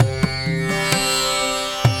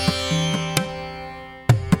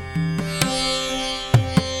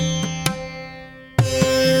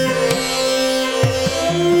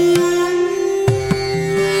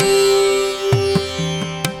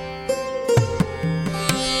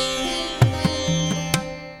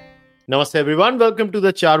Namaste, everyone. Welcome to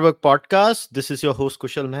the Charvak podcast. This is your host,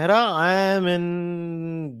 Kushal Mehra. I am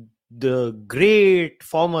in the great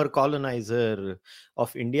former colonizer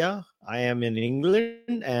of India. I am in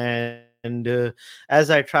England, and as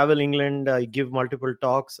I travel England, I give multiple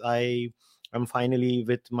talks. I'm finally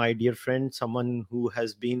with my dear friend, someone who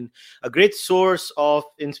has been a great source of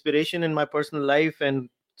inspiration in my personal life and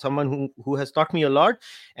someone who has taught me a lot,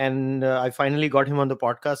 and I finally got him on the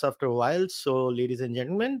podcast after a while. So, ladies and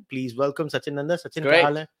gentlemen, please welcome Sachin Nanda. Sachin, kya Great.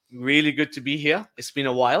 haal hai? Really good to be here. It's been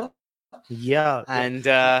a while. Yeah, yeah. And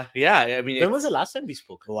I mean, When was the last time we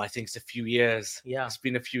spoke? I think it's a few years. Yeah. It's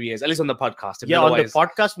been a few years, at least on the podcast. Yeah, on the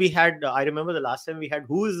podcast we had, I remember the last time we had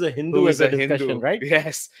Who is the Hindu Who as is a a discussion, Hindu? right?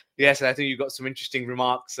 Yes. And I think you got some interesting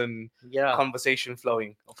remarks and Yeah. conversation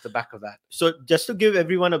flowing off the back of that. So, just to give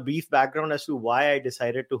everyone a brief background as to why I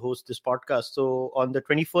decided to host this podcast. So, on the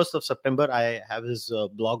 21st of September, I have his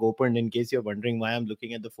blog opened in case you're wondering why I'm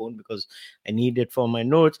looking at the phone, because I need it for my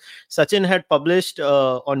notes. Sachin had published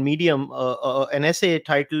on Medium an essay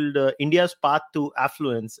titled India's Path to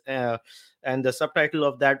Affluence. And the subtitle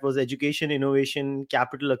of that was Education, Innovation,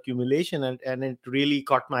 Capital Accumulation. And it really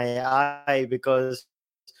caught my eye because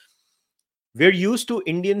we're used to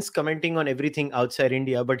Indians commenting on everything outside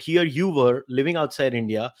India, but here you were living outside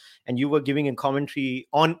India and you were giving a commentary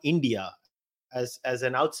on India as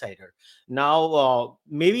an outsider. Now,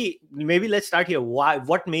 maybe let's start here.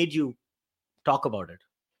 What made you talk about it?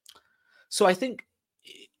 So I think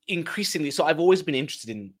increasingly, so I've always been interested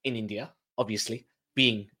in India, obviously,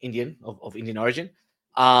 being Indian, of Indian origin.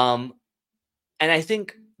 And I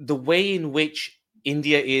think the way in which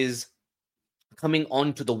India is coming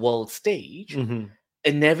onto the world stage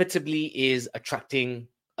inevitably is attracting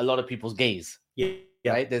a lot of people's gaze. Yeah.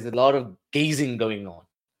 Right? There's a lot of gazing going on.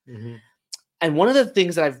 Mm-hmm. And one of the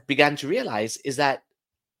things that I've began to realize is that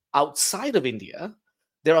outside of India,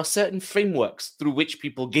 there are certain frameworks through which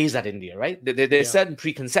people gaze at India, right? There's certain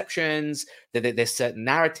preconceptions, there's certain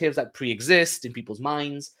narratives that pre-exist in people's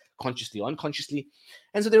minds, consciously or unconsciously.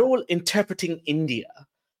 And so they're all interpreting India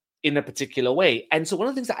in a particular way. And so one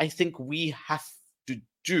of the things that I think we have to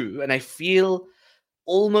do, and I feel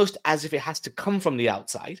almost as if it has to come from the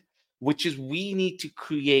outside, which is we need to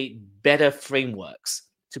create better frameworks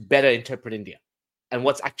to better interpret India and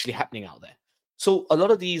what's actually happening out there. So a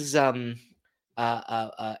lot of these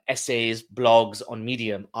essays, blogs on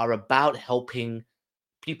Medium are about helping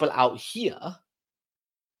people out here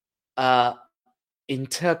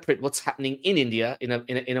interpret what's happening in India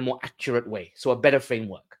in a more accurate way. So a better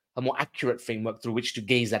framework, a more accurate framework through which to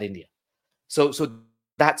gaze at India. So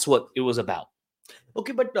that's what it was about.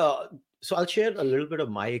 Okay, but so I'll share a little bit of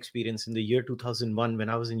my experience in the year 2001 when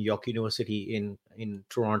I was in York University in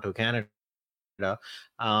Toronto, Canada.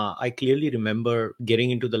 I clearly remember getting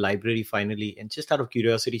into the library finally, and just out of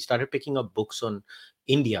curiosity, started picking up books on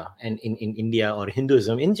India and in India or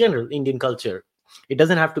Hinduism in general, Indian culture. It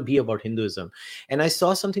doesn't have to be about Hinduism. And I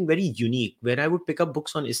saw something very unique when I would pick up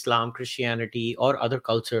books on Islam, Christianity, or other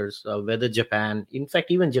cultures, whether Japan, in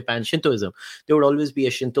fact, even Japan, Shintoism. There would always be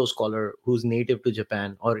a Shinto scholar who's native to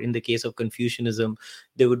Japan, or in the case of Confucianism,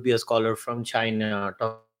 there would be a scholar from China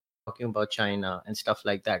talking about China and stuff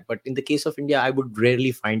like that. But in the case of India, I would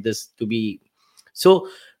rarely find this to be so.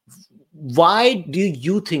 Why do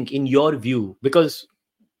you think, in your view, because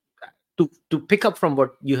to pick up from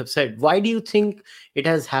what you have said, why do you think it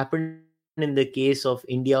has happened in the case of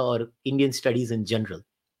India or Indian studies in general?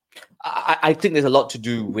 I think there's a lot to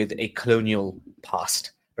do with a colonial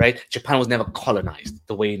past, right? Japan was never colonized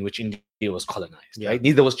the way in which India was colonized, right?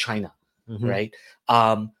 Neither was China, right?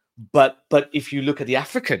 But if you look at the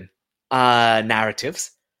African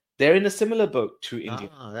narratives, they're in a similar boat to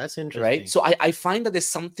India. That's interesting, right? So I find that there's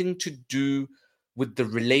something to do with the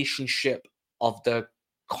relationship of the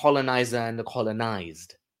colonizer and the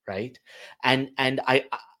colonized, right? And I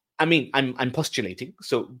mean, I'm postulating,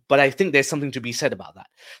 but I think there's something to be said about that.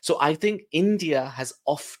 So I think India has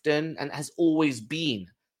often and has always been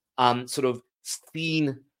sort of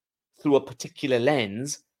seen through a particular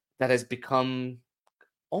lens that has become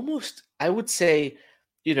almost, I would say,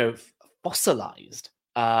 fossilized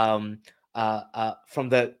from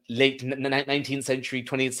the late 19th century,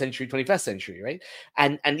 20th century, 21st century, right?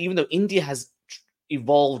 And even though India has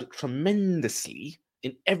evolved tremendously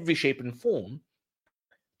in every shape and form,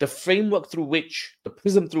 the framework through which, the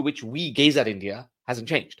prism through which we gaze at India hasn't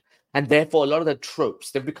changed. And therefore, a lot of the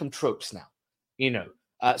tropes, they've become tropes now,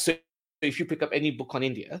 So if you pick up any book on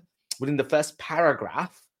India, within the first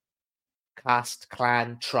paragraph, caste,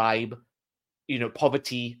 clan, tribe,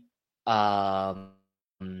 poverty,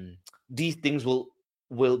 these things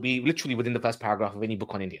will be literally within the first paragraph of any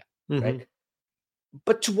book on India, right?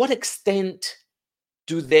 But to what extent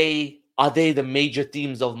are they the major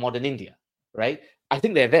themes of modern India, right? I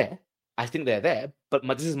think they're there. But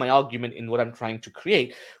this is my argument in what I'm trying to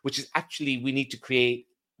create, which is actually we need to create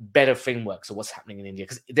better frameworks of what's happening in India,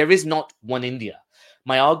 because there is not one India.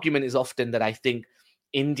 My argument is often that I think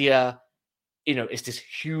India, is this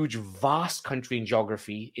huge, vast country in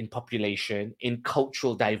geography, in population, in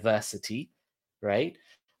cultural diversity, right?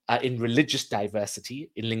 In religious diversity,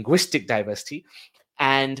 in linguistic diversity,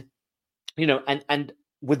 and and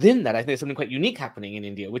within that, I think there's something quite unique happening in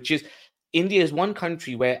India, which is India is one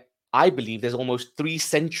country where I believe there's almost 3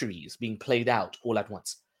 centuries being played out all at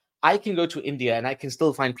once. I can go to India and I can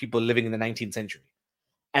still find people living in the 19th century.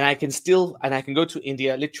 And I can go to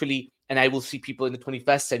India literally, and I will see people in the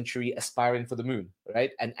 21st century aspiring for the moon,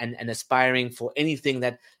 right? And aspiring for anything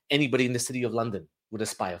that anybody in the city of London would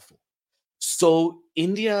aspire for. So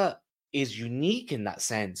India is unique in that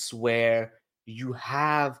sense, where you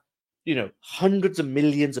have, hundreds of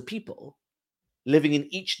millions of people living in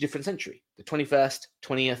each different century, the 21st,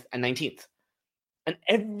 20th, and 19th. And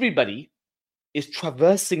everybody is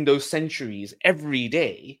traversing those centuries every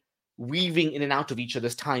day, weaving in and out of each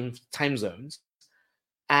other's time zones,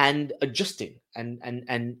 and adjusting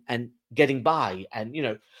and getting by. And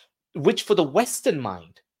which for the Western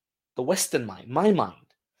mind, my mind,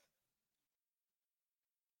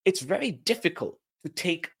 it's very difficult to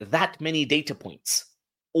take that many data points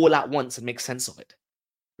all at once and make sense of it,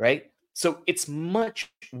 right? So it's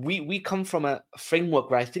we come from a framework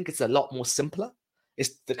where I think it's a lot more simpler.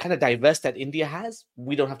 It's the kind of diverse that India has,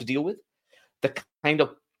 we don't have to deal with. The kind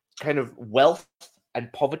of wealth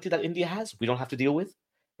and poverty that India has, we don't have to deal with,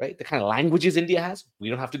 right? The kind of languages India has, we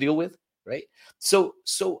don't have to deal with, right? So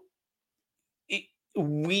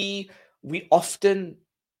we often,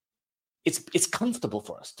 it's comfortable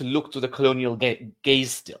for us to look through the colonial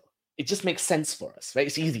gaze still. It just makes sense for us, right?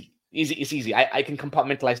 It's easy. It's easy. I can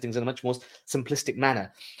compartmentalize things in a much more simplistic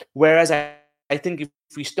manner. Whereas I think if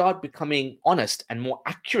we start becoming honest and more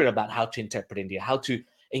accurate about how to interpret India, how to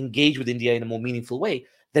engage with India in a more meaningful way,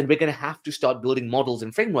 then we're going to have to start building models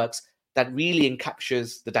and frameworks that really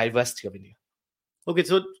encaptures the diversity of India. Okay,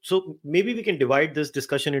 so maybe we can divide this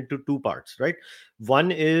discussion into 2 parts, right?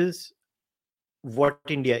 One is what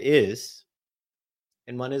India is,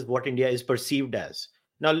 and one is what India is perceived as.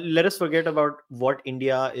 Now, let us forget about what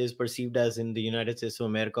India is perceived as in the United States of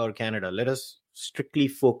America or Canada. Let us strictly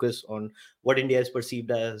focus on what India is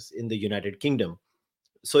perceived as in the United Kingdom.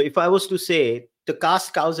 So, if I was to say the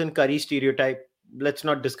caste, cows, and curry stereotype, let's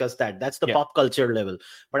not discuss that. That's the pop culture level.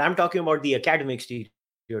 But I'm talking about the academic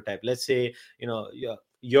stereotype. Let's say,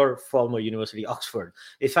 your former university, Oxford.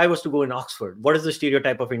 If I was to go in Oxford, what is the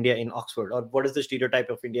stereotype of India in Oxford, or what is the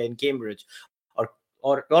stereotype of India in Cambridge,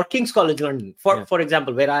 or King's College London, for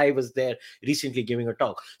example, where I was there recently giving a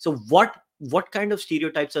talk. So what kind of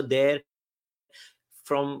stereotypes are there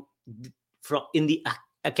from in the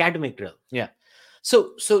academic realm? Yeah.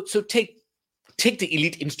 So take the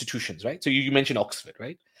elite institutions, right? So you mentioned Oxford,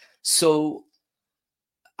 right? So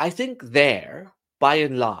I think there, by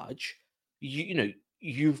and large,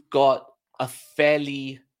 you've got a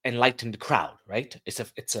fairly enlightened crowd, right? It's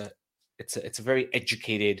a very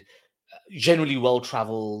educated, generally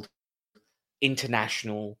well-traveled,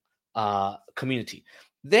 international community.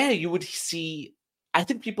 There you would see, I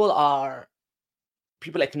think people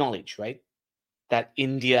acknowledge, right, that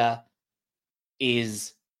India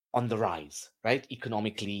is on the rise, right?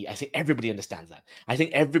 Economically, I think everybody understands that. I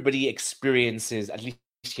think everybody experiences, at least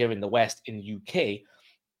here in the West, in the UK,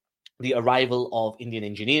 the arrival of Indian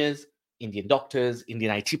engineers, Indian doctors,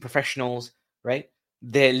 Indian IT professionals, right?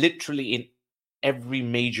 They're literally in every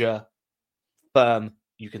major firm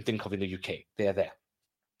you can think of in the UK. They're there.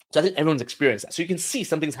 So I think everyone's experienced that. So you can see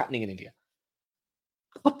something's happening in India.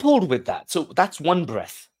 Coupled with that, so that's one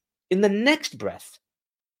breath. In the next breath,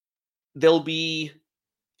 there'll be,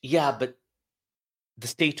 but the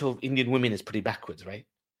state of Indian women is pretty backwards, right?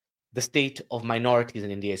 The state of minorities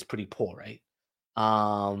in India is pretty poor, right?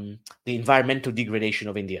 The environmental degradation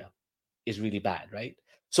of India is really bad, right?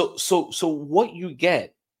 So what you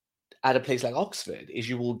get at a place like Oxford is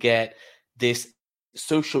you will get this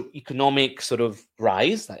social economic sort of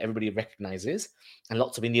rise that everybody recognizes, and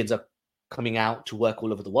lots of Indians are coming out to work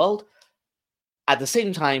all over the world. At the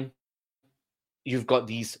same time, you've got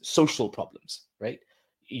these social problems, right?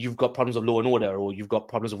 You've got problems of law and order, or you've got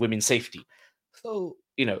problems of women's safety. So,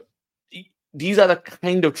 these are the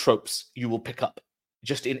kind of tropes you will pick up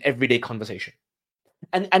just in everyday conversation.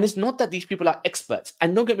 And it's not that these people are experts.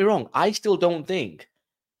 And don't get me wrong, I still don't think,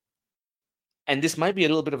 and this might be a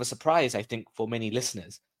little bit of a surprise, I think, for many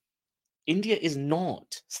listeners, India is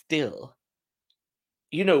not still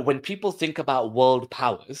when people think about world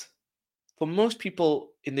powers, for most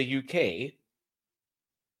people in the UK,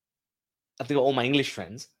 I think all my English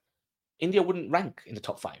friends, India wouldn't rank in the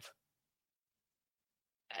top 5.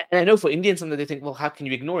 And I know for Indians, sometimes they think, well, how can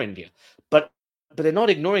you ignore India? But they're not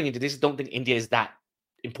ignoring India. They just don't think India is that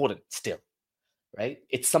important still, right?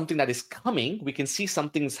 It's something that is coming. We can see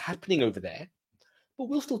something's happening over there, but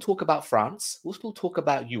we'll still talk about France. We'll still talk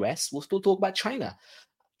about US. We'll still talk about China.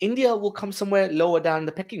 India will come somewhere lower down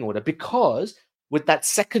the pecking order because with that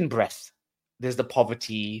second breath, there's the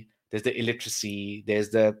poverty, there's the illiteracy, there's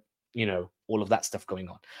the, all of that stuff going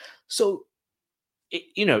on. So,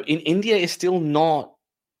 in India is still not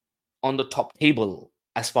on the top table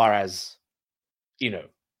as far as,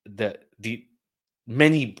 the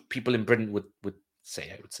many people in Britain would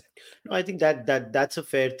say, I would say. No, I think that's a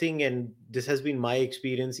fair thing, and this has been my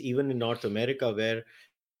experience even in North America, where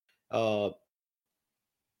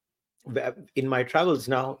in my travels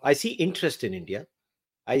now, I see interest in India,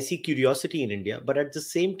 I see curiosity in India, but at the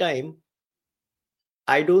same time,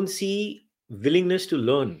 I don't see willingness to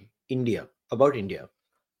learn about India.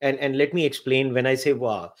 And let me explain. When I say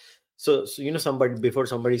wow, so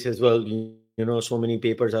somebody says, well, so many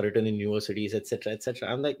papers are written in universities, etc., etc.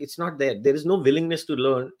 I'm like, it's not there. There is no willingness to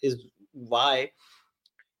learn. Why?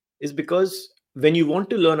 Is because when you want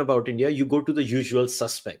to learn about India, you go to the usual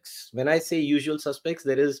suspects. When I say usual suspects,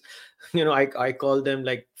 there is, I call them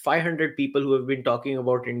like 500 people who have been talking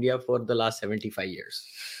about India for the last 75 years.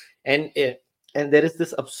 And and there is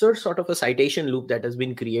this absurd sort of a citation loop that has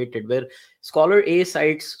been created where scholar A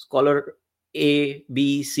cites scholar A,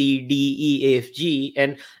 B, C, D, E, A, F, G,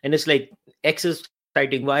 and it's like X is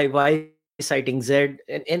citing Y is citing Z,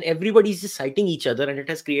 and everybody's just citing each other, and it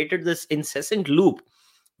has created this incessant loop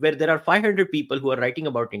where there are 500 people who are writing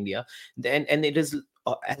about India, and it is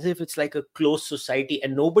as if it's like a closed society,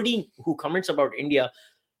 and nobody who comments about India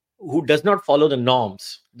who does not follow the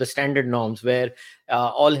norms, the standard norms, where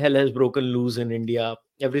all hell has broken loose in India,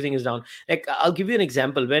 everything is down. Like, I'll give you an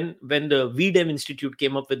example. When the VDEM Institute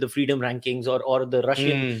came up with the freedom rankings, or the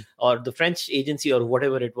Russian or the French agency or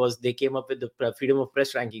whatever it was, they came up with the freedom of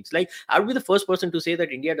press rankings. Like, I would be the first person to say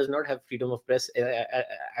that India does not have freedom of press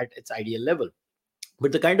at its ideal level.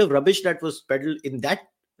 But the kind of rubbish that was peddled in that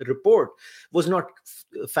report was not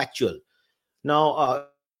factual. Now,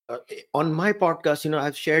 on my podcast,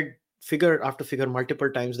 I've shared figure after figure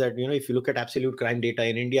multiple times that, if you look at absolute crime data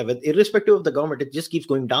in India, irrespective of the government, it just keeps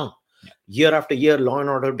going down. Year after year, law and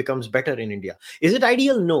order becomes better in India. Is it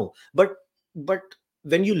ideal? No. But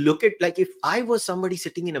when you look at, like, if I was somebody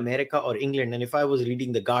sitting in America or England, and if I was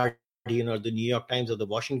reading the Guardian or the New York Times or the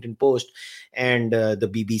Washington Post and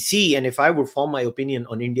the BBC, and if I would form my opinion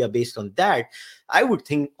on India based on that, I would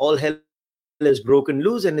think all hell has broken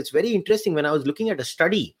loose. And it's very interesting. When I was looking at a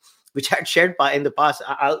study which I had shared in the past,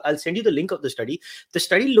 I'll send you the link of the study. The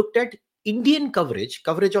study looked at Indian coverage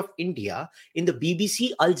of India in the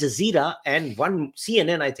BBC, Al Jazeera, and one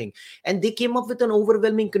CNN, I think. And they came up with an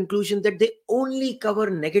overwhelming conclusion that they only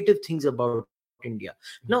cover negative things about India.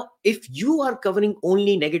 Now, if you are covering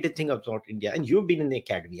only negative things about India, and you've been in the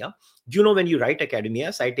academia, when you write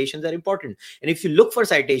academia, citations are important. And if you look for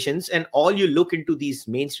citations and all you look into these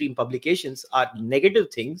mainstream publications are negative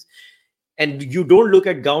things, and you don't look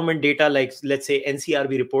at government data, like, let's say,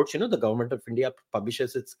 NCRB reports, the government of India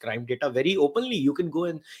publishes its crime data very openly. You can go,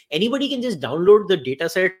 and anybody can just download the data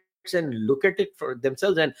sets and look at it for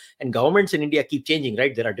themselves. And governments in India keep changing,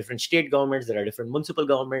 right? There are different state governments, there are different municipal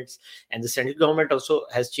governments, and the central government also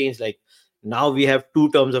has changed. Like, now we have 2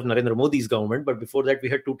 terms of Narendra Modi's government, but before that we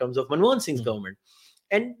had 2 terms of Manmohan Singh's government,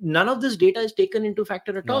 and none of this data is taken into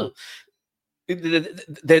factor at all.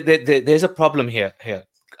 There's a problem here,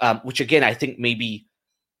 which again, I think maybe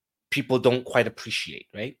people don't quite appreciate,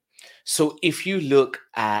 right? So if you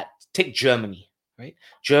take Germany, right?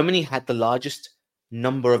 Germany had the largest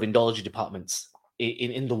number of Indology departments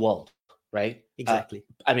in the world, right? Exactly.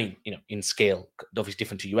 I mean, in scale, obviously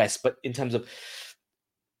different to US, but in terms of,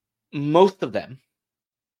 most of them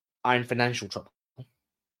are in financial trouble.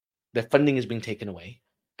 Their funding is being taken away.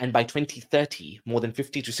 And by 2030, more than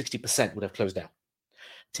 50 to 60% would have closed down.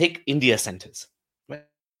 Take India centers, right?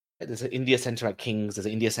 There's an India center at King's, there's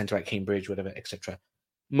an India center at Cambridge, whatever, etc.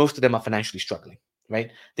 Most of them are financially struggling,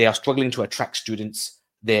 right? They are struggling to attract students.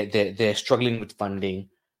 They're struggling with funding.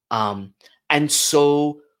 And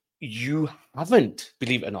so you haven't,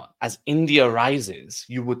 believe it or not, as India rises,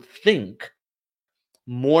 you would think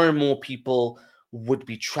more and more people would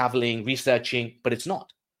be traveling, researching, but it's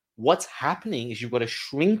not. What's happening is you've got a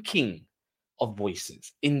shrinking of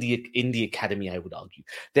voices in the academy, I would argue.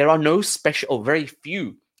 There are no very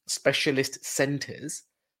few specialist centers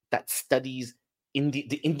that studies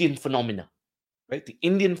the Indian phenomena, right? The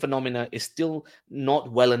Indian phenomena is still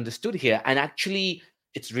not well understood here, and actually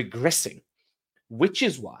it's regressing, which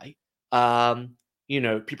is why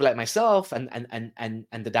people like myself and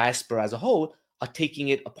the diaspora as a whole are taking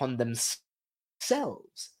it upon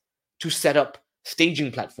themselves to set up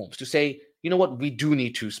staging platforms to say, you know what, we do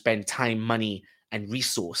need to spend time, money, and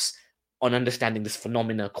resource on understanding this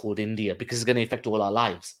phenomena called India, because it's going to affect all our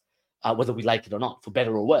lives, whether we like it or not, for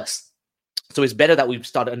better or worse. So it's better that we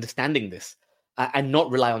start understanding this and not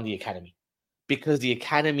rely on the academy, because the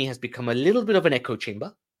academy has become a little bit of an echo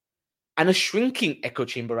chamber, and a shrinking echo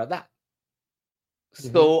chamber at that.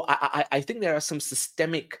 So I think there are some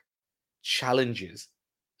systemic challenges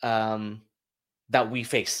that we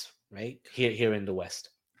face, right, here in the West.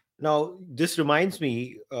 Now, this reminds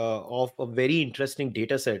me of a very interesting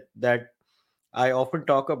data set that I often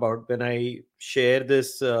talk about when I share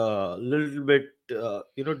this little bit,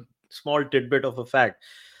 small tidbit of a fact.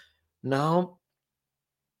 Now,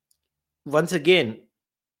 once again,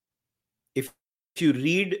 if you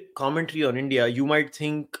read commentary on India, you might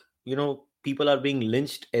think, people are being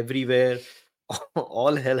lynched everywhere.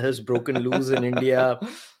 All hell has broken loose in India.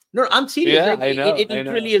 No, I'm serious. Yeah, Like I know. it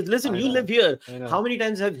literally is. Listen, you live here. I know. How many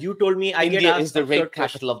times have you told me I India get asked is the absurd rape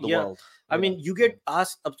capital of the questions? world. I mean, you get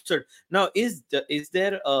asked absurd. Now, is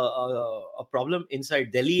there a problem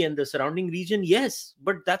inside Delhi and the surrounding region? Yes,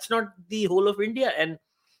 but that's not the whole of India. And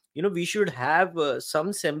we should have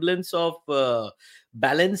some semblance of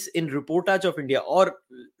balance in reportage of India, or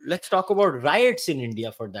let's talk about riots in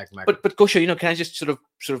India for that matter. But Kosha, can I just sort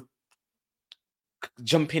of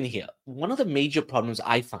jump in here? One of the major problems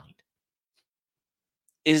I find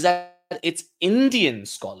is that it's Indian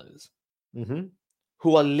scholars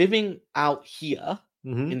who are living out here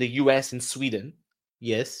in the US and Sweden,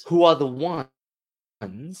 yes, who are the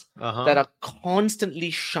ones that are constantly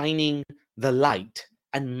shining the light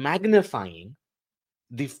and magnifying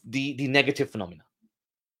the negative phenomena,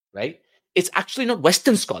 right? It's actually not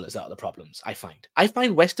Western scholars that are the problems. I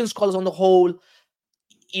find Western scholars on the whole,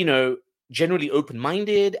 generally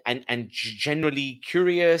open-minded and generally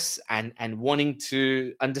curious and wanting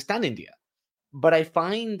to understand India. But I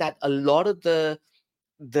find that a lot of the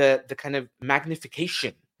kind of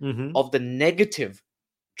magnification of the negative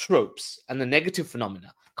tropes and the negative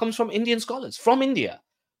phenomena comes from Indian scholars from India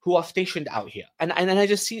who are stationed out here. And I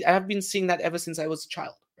have been seeing that ever since I was a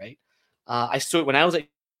child, right? I saw it when I was at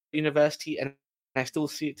university, and I still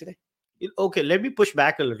see it today. Okay, let me push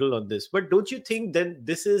back a little on this. But don't you think then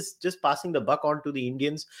this is just passing the buck on to the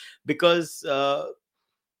Indians? Because the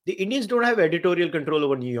Indians don't have editorial control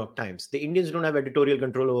over New York Times. The Indians don't have editorial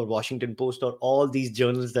control over Washington Post or all these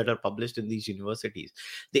journals that are published in these universities.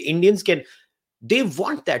 The Indians they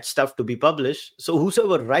want that stuff to be published. So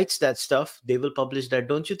whosoever writes that stuff, they will publish that.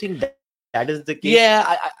 Don't you think that is the case?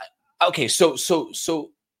 Yeah. Okay. So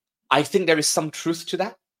I think there is some truth to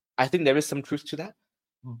that.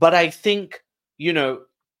 But I think,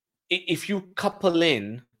 if you couple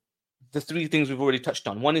in the three things we've already touched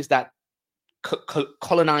on, one is that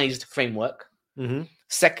colonized framework.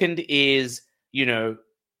 Second is,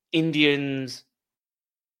 Indians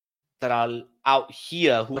that are out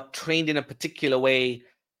here who are trained in a particular way.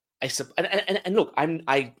 And look,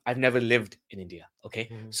 I've never lived in India,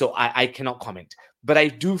 okay? So I cannot comment. But I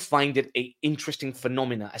do find it an interesting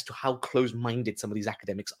phenomena as to how close-minded some of these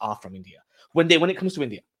academics are from India. When it comes to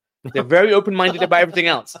India, they're very open-minded about everything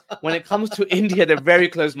else. When it comes to India, they're very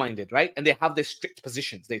close-minded, right? And they have their strict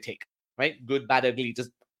positions they take, right? Good, bad, ugly.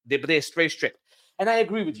 They're very strict. And I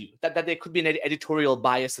agree with you that there could be an editorial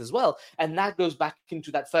bias as well. And that goes back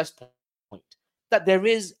into that first point, that there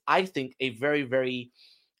is, I think, a very, very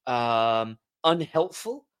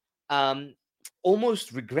unhelpful,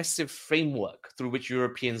 almost regressive framework through which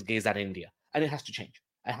Europeans gaze at India. And it has to change.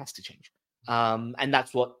 And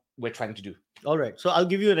that's what we're trying to do. All right. So I'll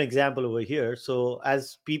give you an example over here. So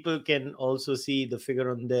as people can also see the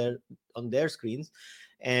figure on their screens,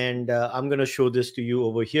 and I'm going to show this to you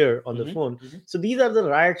over here on the phone. So these are the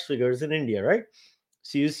riots figures in India, right?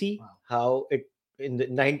 So you see how it in the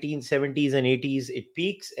 1970s and 80s it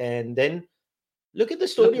peaks, and then look at the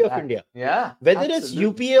story of India. Yeah. Whether it's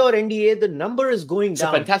UPA or NDA, the number is going down.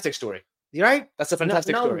 It's a fantastic story. Right? That's a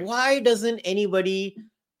fantastic story. Now, why doesn't anybody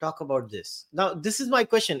talk about this? Now, this is my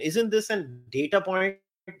question. Isn't this a data point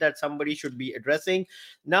that somebody should be addressing?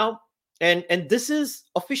 Now, and this is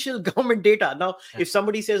official government data. Now, if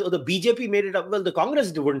somebody says, oh, the BJP made it up, well, the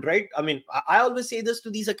Congress didn't, right? I mean, I always say this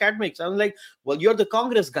to these academics. I'm like, well, you're the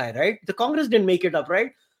Congress guy, right? The Congress didn't make it up,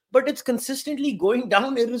 right? but it's consistently going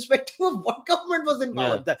down irrespective of what government was in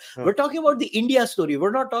power. Yeah. We're talking about the India story.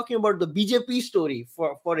 We're not talking about the BJP story,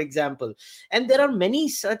 for example. And there are many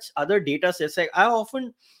such other data sets. Like, I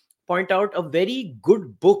often point out a very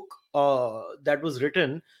good book that was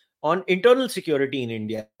written on internal security in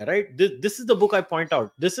India, right? This is the book I point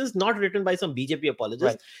out. This is not written by some BJP apologist.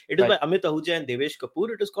 Right. It is by Amit Ahuja and Devesh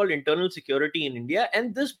Kapoor. It is called Internal Security in India.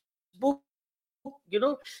 And this book,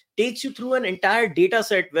 takes you through an entire data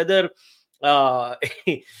set, whether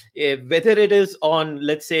it is on,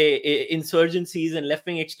 let's say, insurgencies and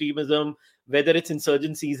left-wing extremism, whether it's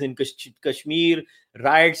insurgencies in Kashmir,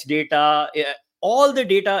 riots data, all the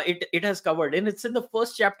data it has covered, and it's in the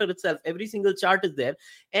first chapter itself. Every single chart is there,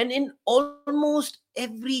 and in almost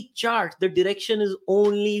every chart the direction is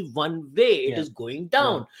only one way. It is going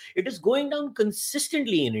down. It is going down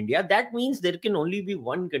consistently in India. That means there can only be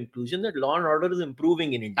one conclusion, that law and order is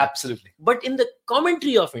improving in India. Absolutely. But in the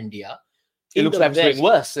commentary of India, it looks like it's getting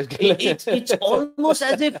worse. It's almost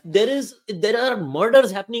as if there are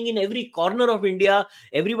murders happening in every corner of India.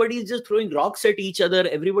 Everybody is just throwing rocks at each other.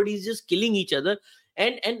 Everybody is just killing each other.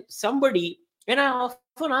 And I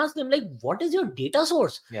often ask them, like, what is your data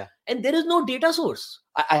source? Yeah. And there is no data source.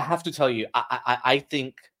 I have to tell you, I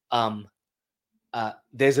think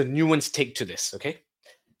there's a nuanced take to this. Okay,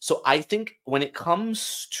 so I think when it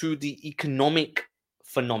comes to the economic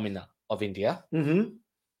phenomena of India,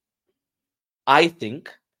 I think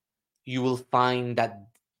you will find that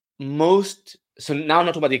most. So now I'm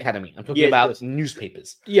not talking about the academy. I'm talking about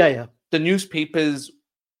newspapers. Yeah. The newspapers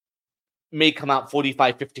may come out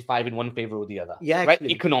 45, 55 in one favor or the other. Yeah, right.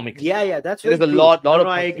 Economically. Yeah. That's there's a lot of.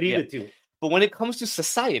 I agree with you. But when it comes to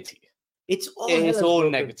society, it's all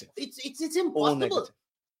negative. It's impossible.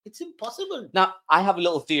 It's impossible. Now I have a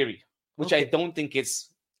little theory, which I don't think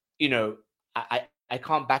it's. I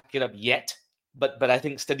can't back it up yet. But I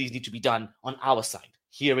think studies need to be done on our side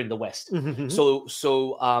here in the West. So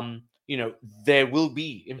there will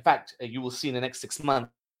be, in fact, you will see in the next 6 months,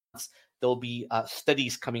 there'll be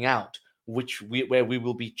studies coming out where we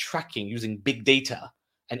will be tracking using big data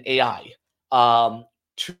and AI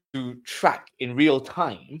to track in real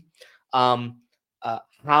time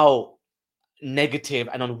how negative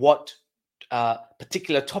and on what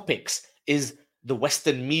particular topics is the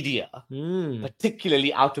Western media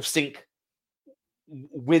particularly out of sync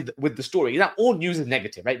with the story. Now, all news is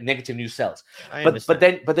negative, right? Negative news sells. But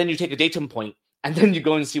then you take a datum point and then you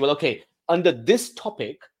go and see, well, okay, under this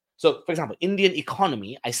topic. So, for example, Indian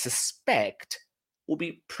economy, I suspect, will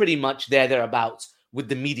be pretty much thereabouts with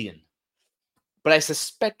the median. But I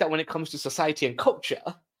suspect that when it comes to society and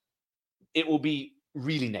culture, it will be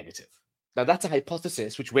really negative. Now, that's a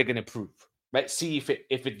hypothesis which we're going to prove, right? See if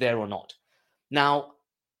it's there or not. Now,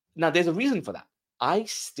 there's a reason for that. I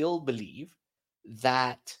still believe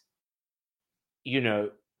that,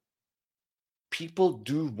 people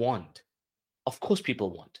do want, of course people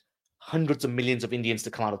want hundreds of millions of Indians to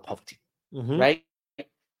come out of poverty, right?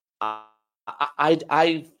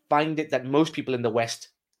 I find it that most people in the West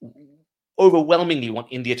overwhelmingly want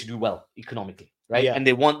India to do well economically, right? And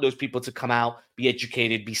they want those people to come out, be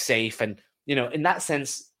educated, be safe. And, in that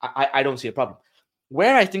sense, I don't see a problem.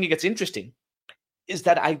 Where I think it gets interesting is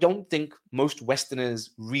that I don't think most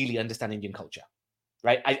Westerners really understand Indian culture,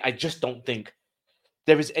 right? I just don't think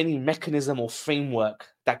there is any mechanism or framework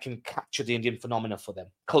that can capture the Indian phenomena for them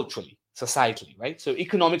culturally, societally, right? So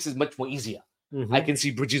economics is much more easier. I can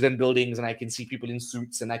see bridges and buildings and I can see people in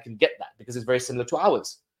suits and I can get that because it's very similar to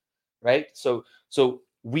ours, right? So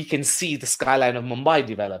we can see the skyline of Mumbai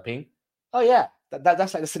developing. Oh yeah,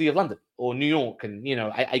 that's like the city of London or New York. And,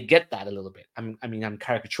 I get that a little bit. I mean, I'm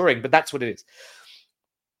caricaturing, but that's what it is.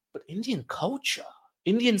 But Indian culture,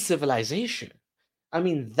 Indian civilization,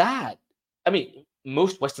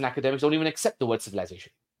 most Western academics don't even accept the word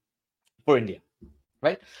civilization for India,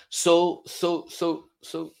 right? So,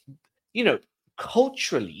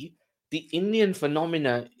 culturally, the Indian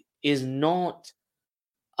phenomena is not,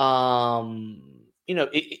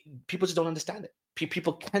 people just don't understand it.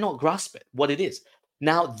 People cannot grasp it, what it is.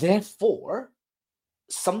 Now, therefore,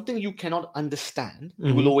 something you cannot understand,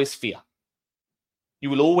 you will always fear. You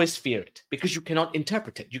will always fear it because you cannot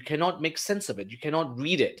interpret it. You cannot make sense of it. You cannot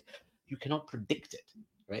read it. You cannot predict it,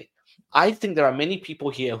 right? I think there are many people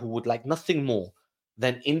here who would like nothing more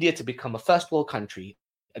than India to become a first world country,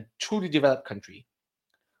 a truly developed country,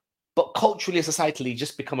 but culturally and societally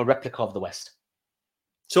just become a replica of the West.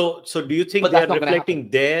 So do you think they're reflecting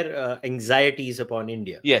their anxieties upon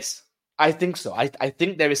India? Yes, I think so. I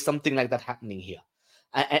think there is something like that happening here.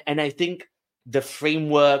 And I think the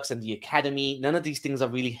frameworks and the academy, none of these things are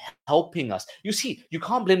really helping us. You see, you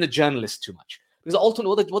can't blame the journalists too much Because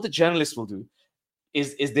ultimately, what the journalists will do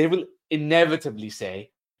is they will inevitably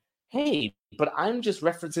say, "Hey, but I'm just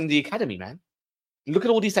referencing the academy, man. Look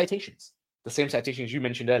at all these citations, the same citations you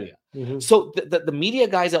mentioned earlier." Mm-hmm. So the media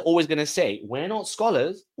guys are always going to say, "We're not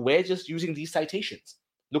scholars. We're just using these citations.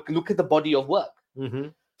 Look at the body of work." Mm-hmm.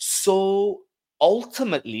 So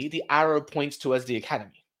ultimately, the arrow points towards the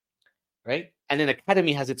academy, right? And an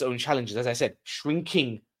academy has its own challenges, as I said,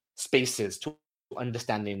 shrinking spaces to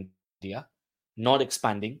understand India, not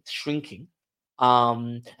expanding, shrinking.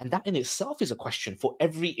 And that in itself is a question for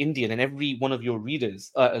every Indian and every one of your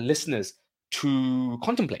readers, listeners to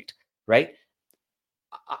contemplate, right?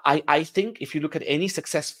 I think if you look at any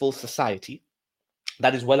successful society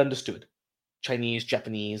that is well understood, Chinese,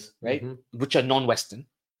 Japanese, right, Mm-hmm. which are non-Western,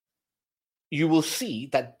 you will see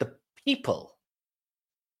that the people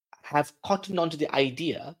have cottoned onto the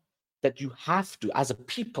idea that you have to, as a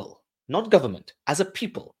people, not government, as a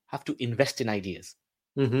people, have to invest in ideas.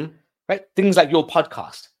 Mm-hmm. Right? Things like your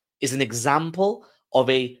podcast is an example of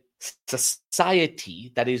a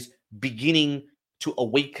society that is beginning to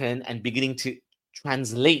awaken and beginning to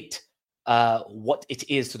translate what it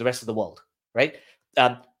is to the rest of the world, right?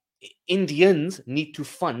 Um, Indians need to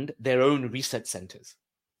fund their own research centers.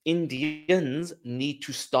 Indians need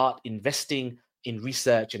to start investing in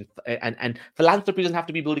research, and philanthropy doesn't have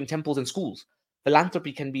to be building temples and schools.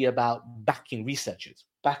 Philanthropy can be about backing researchers,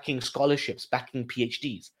 backing scholarships, backing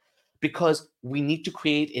PhDs, because we need to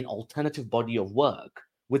create an alternative body of work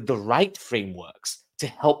with the right frameworks to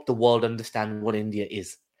help the world understand what India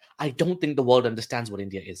is. I don't think the world understands what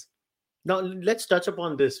India is. Now, let's touch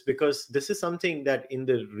upon this, because this is something that in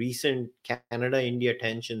the recent Canada India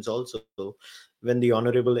tensions also, when the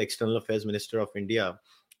Honorable External Affairs Minister of India,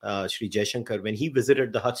 Shri Jaishankar, when he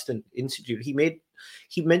visited the Hudson Institute,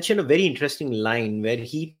 he mentioned a very interesting line where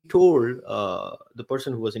he told the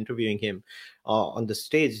person who was interviewing him on the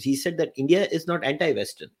stage, he said that India is not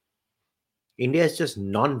anti-Western. India is just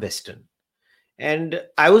non-Western. And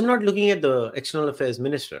I was not looking at the External Affairs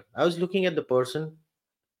Minister. I was looking at the person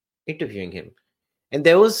interviewing him, and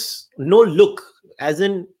there was no look, as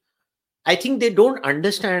in, I think they don't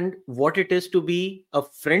understand what it is to be a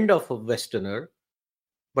friend of a Westerner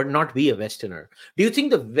but not be a Westerner. Do you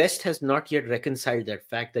think the West has not yet reconciled that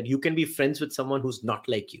fact that you can be friends with someone who's not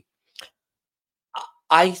like you?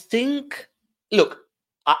 I think, look,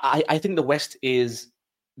 I think the West is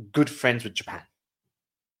good friends with Japan,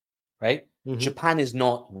 right? Mm-hmm. Japan is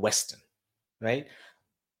not Western, right?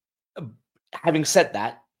 Having said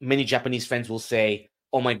that, many Japanese friends will say,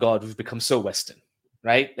 "Oh my God, we've become so Western,"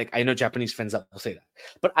 right? Like I know Japanese friends that will say that,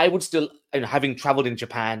 but I would still, having traveled in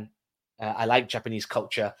Japan, I like Japanese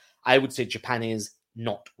culture. I would say Japan is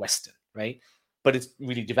not Western, right? But it's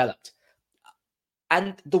really developed,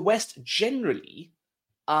 and the West generally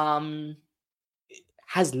um,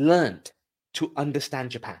 has learned to understand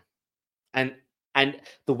Japan, and and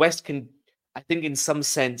the West can, I think, in some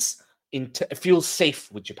sense, feel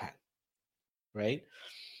safe with Japan, right?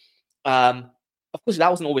 Um, of course, that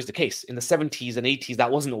wasn't always the case. In the 70s and 80s,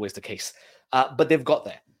 that wasn't always the case. But they've got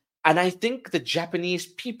there. And I think the Japanese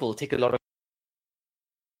people take a lot of,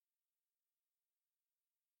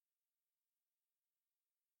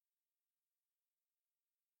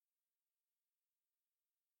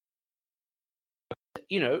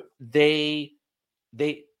 they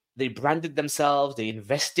they they branded themselves, they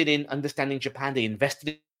invested in understanding Japan, they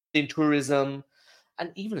invested in tourism,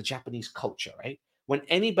 and even the Japanese culture, right? When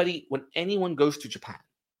anyone goes to Japan,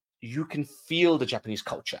 you can feel the Japanese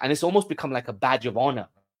culture, and it's almost become like a badge of honor,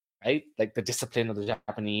 right? Like the discipline of the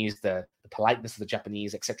Japanese, the politeness of the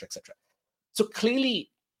Japanese, etc., etc. So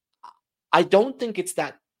clearly, I don't think it's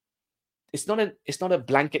that. It's not a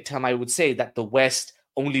blanket term. I would say that the West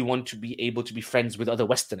only want to be able to be friends with other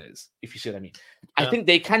Westerners, if you see what I mean. I Yeah. think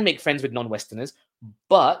they can make friends with non-Westerners,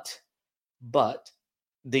 but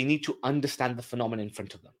they need to understand the phenomenon in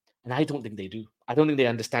front of them, and I don't think they do. I don't think they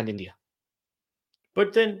understand India.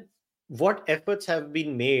 But then, what efforts have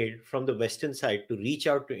been made from the Western side to reach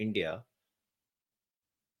out to India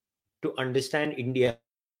to understand India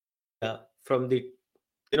from the,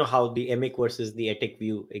 how the emic versus the etic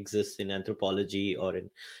view exists in anthropology or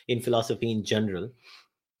in philosophy in general?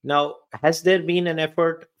 Now, has there been an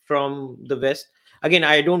effort from the West? Again,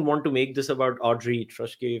 I don't want to make this about Audrey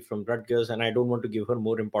Truschke from Rutgers, and I don't want to give her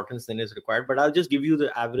more importance than is required, but I'll just give you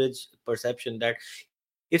the average perception that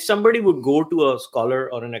if somebody would go to a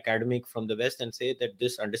scholar or an academic from the West and say that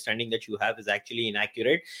this understanding that you have is actually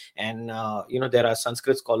inaccurate, and there are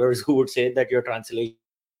Sanskrit scholars who would say that your translation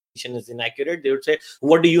is inaccurate, they would say,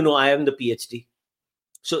 "What do you know? I am the PhD."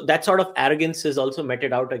 So that sort of arrogance is also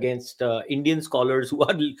meted out against Indian scholars who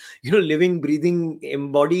are, living, breathing,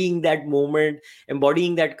 embodying that moment,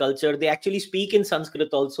 embodying that culture. They actually speak in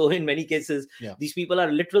Sanskrit also in many cases. Yeah. These people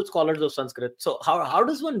are literal scholars of Sanskrit. So how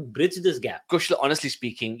does one bridge this gap? Kushal, honestly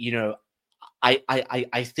speaking,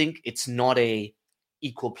 I think it's not a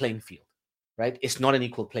equal playing field, right? It's not an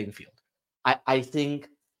equal playing field. I think,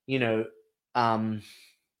 um,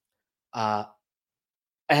 uh,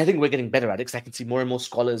 I think we're getting better at it, because I can see more and more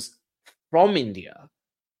scholars from India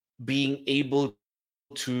being able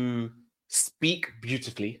to speak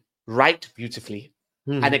beautifully, write beautifully,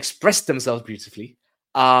 and express themselves beautifully,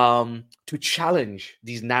 to challenge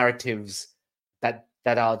these narratives that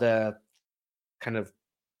are the kind of,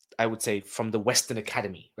 I would say, from the Western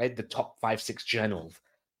Academy, right? The top 5-6 journals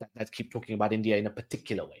that keep talking about India in a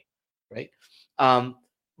particular way, right?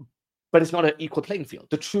 But it's not an equal playing field.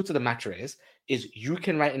 The truth of the matter is you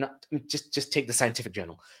can write just take the scientific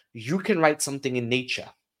journal. You can write something in Nature,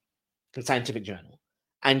 in scientific journal,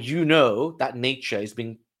 and that Nature is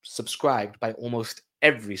being subscribed by almost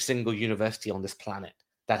every single university on this planet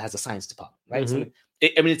that has a science department, right?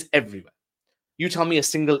 It's everywhere. You tell me a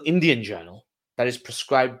single Indian journal that is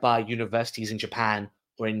prescribed by universities in Japan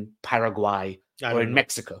or in Paraguay or in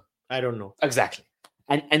Mexico. I don't know. Exactly.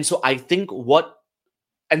 And so I think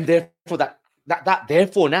and therefore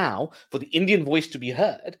therefore now, for the Indian voice to be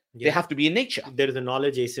heard, they have to be in Nature. There is a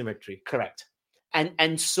knowledge asymmetry. Correct.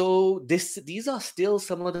 And so these are still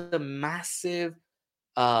some of the massive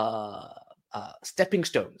stepping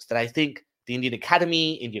stones that I think the Indian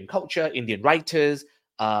Academy, Indian culture, Indian writers,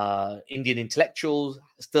 Indian intellectuals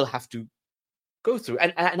still have to go through.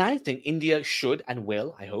 And I think India should and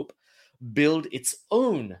will, I hope, build its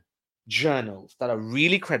own journals that are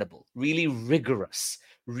really credible, really rigorous,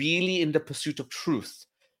 really in the pursuit of truth,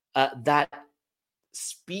 that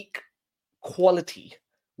speak quality,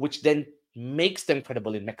 which then makes them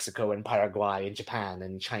credible in Mexico and Paraguay and Japan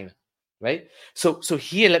and China. Right. So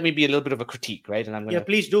here, let me be a little bit of a critique, right? And I'm gonna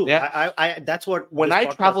please do. Yeah. I that's what when I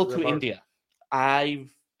travel to India, I'm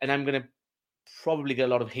gonna probably get a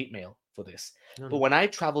lot of hate mail for this. But when I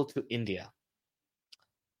travel to India,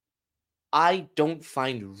 I don't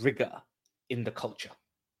find rigor in the culture.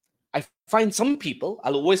 I find some people,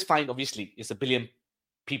 I'll always find, obviously, it's a billion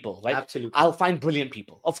people, right? Absolutely. I'll find brilliant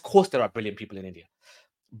people. Of course, there are brilliant people in India.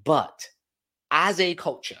 But as a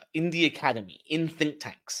culture, in the academy, in think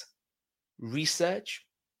tanks, research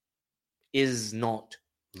is not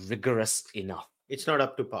rigorous enough. It's not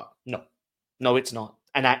up to par. No, it's not.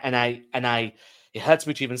 And I, it hurts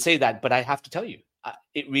me to even say that, but I have to tell you,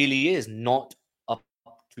 it really is not up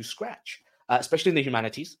to scratch, especially in the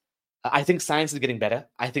humanities. I think science is getting better.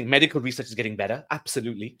 I think medical research is getting better,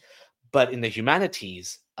 absolutely. But in the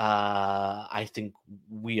humanities, I think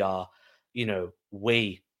we are,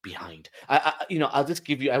 way behind. I'll just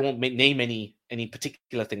give you, I won't name any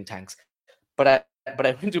particular think tanks, but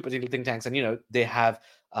I went to particular think tanks, and they have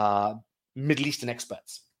Middle Eastern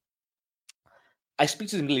experts. I speak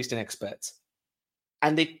to the Middle Eastern experts,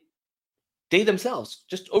 and they themselves,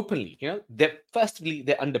 just openly, they're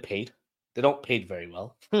underpaid. They're not paid very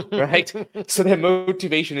well, right? So their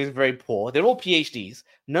motivation is very poor. They're all PhDs.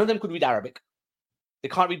 None of them could read Arabic. They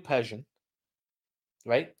can't read Persian,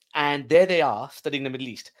 right? And there they are studying the Middle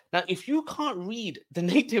East. Now, if you can't read the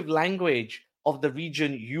native language of the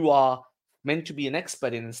region you are meant to be an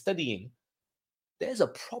expert in and studying, there's a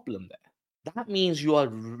problem there. That means you are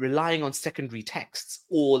relying on secondary texts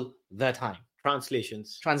all the time.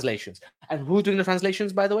 Translations. And who's doing the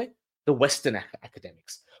translations, by the way? The Western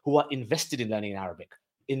academics, who are invested in learning Arabic,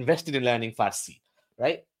 invested in learning Farsi,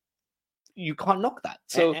 right? You can't knock that.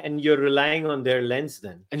 So, and you're relying on their lens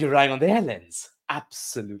then. And you're relying on their lens.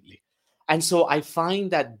 Absolutely. And so I find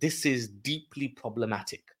that this is deeply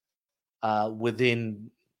problematic within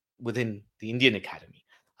the Indian Academy.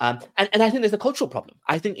 And I think there's a cultural problem.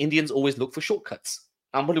 I think Indians always look for shortcuts.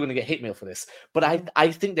 I'm probably going to get hate mail for this, but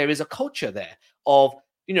I think there is a culture there of,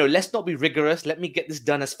 let's not be rigorous. Let me get this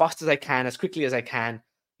done as fast as I can, as quickly as I can,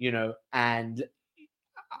 and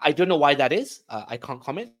I don't know why that is. I can't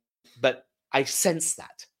comment, but I sense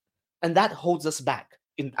that. And that holds us back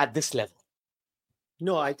at this level.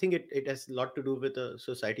 No, I think it has a lot to do with a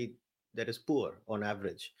society that is poor on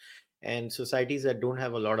average. And societies that don't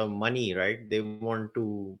have a lot of money, right? They want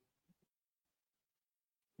to,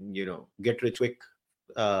 get rich quick,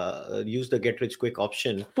 use the get rich quick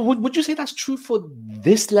option. But would you say that's true for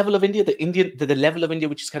this level of India, the level of India,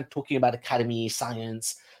 which is kind of talking about academy,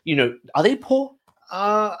 science? Are they poor?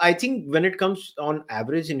 I think when it comes on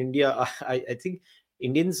average in India, I think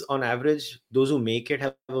Indians on average, those who make it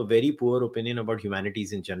have a very poor opinion about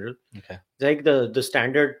humanities in general. Okay. Like the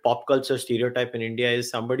standard pop culture stereotype in India is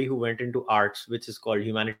somebody who went into arts, which is called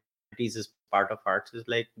humanities is part of arts, is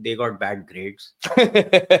like they got bad grades. Okay,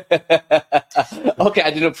 I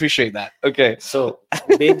didn't appreciate that. Okay. So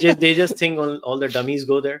they just think all the dummies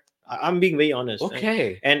go there. I'm being very honest.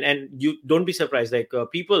 Okay. And you don't be surprised. Like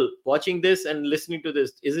people watching this and listening to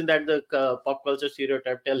this, isn't that the pop culture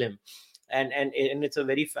stereotype? Tell him. And it's a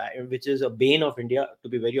very which is a bane of India, to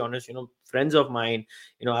be very honest. Friends of mine,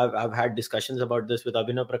 I've had discussions about this with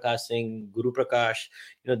Abhinav Prakash Singh, Guru Prakash.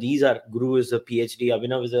 These are, Guru is a PhD,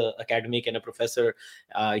 Abhinav is a academic and a professor.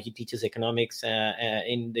 He teaches economics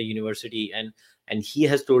in the university, and he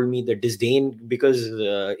has told me the disdain because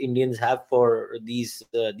Indians have for these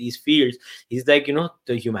fields. He's like,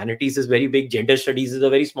 the humanities is very big, gender studies is a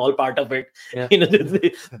very small part of it. Yeah.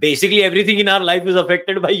 Basically everything in our life is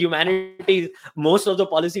affected by humanities. Most of the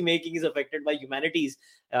policy making is affected by humanities.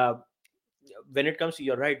 When it comes to,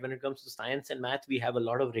 you're right, when it comes to science and math, we have a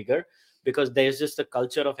lot of rigor because there's just a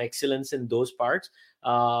culture of excellence in those parts.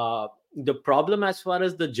 The problem as far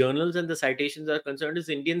as the journals and the citations are concerned is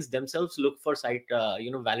Indians themselves look for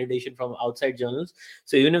validation from outside journals.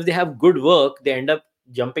 So even if they have good work, they end up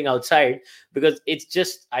jumping outside because it's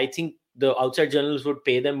just, I think the outside journals would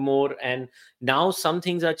pay them more. And now some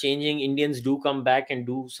things are changing. Indians do come back and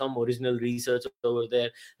do some original research over there.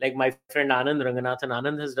 Like my friend Anand Ranganathan,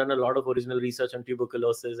 Anand has done a lot of original research on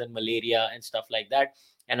tuberculosis and malaria and stuff like that.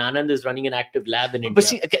 And Anand is running an active lab in India. But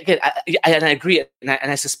see, again, I agree,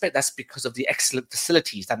 and I suspect that's because of the excellent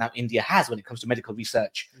facilities that now India has when it comes to medical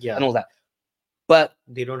research and all that. But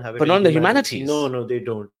they don't have it. But not in the humanities. No, they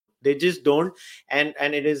don't. They just don't. And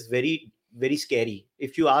it is very, very scary.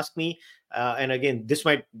 If you ask me, and again, this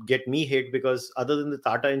might get me hate because other than the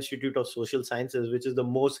Tata Institute of Social Sciences, which is the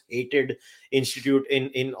most hated institute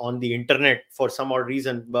in on the internet for some odd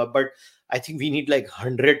reason, but I think we need like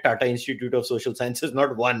 100 Tata Institute of Social Sciences,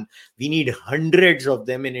 not one. We need hundreds of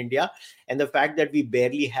them in India. And the fact that we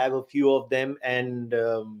barely have a few of them and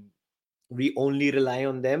we only rely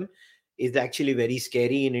on them is actually very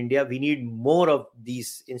scary in India. We need more of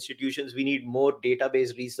these institutions. We need more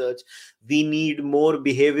database research. We need more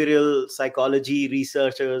behavioral psychology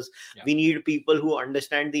researchers. Yeah. We need people who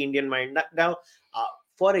understand the Indian mind. Now,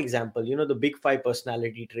 for example, the big 5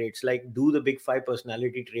 personality traits, like do the big 5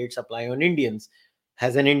 personality traits apply on Indians?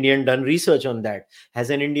 Has an Indian done research on that?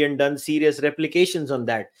 Has an Indian done serious replications on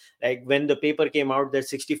that? Like when the paper came out that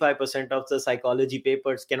 65% of the psychology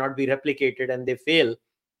papers cannot be replicated and they fail.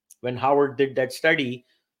 When Howard did that study,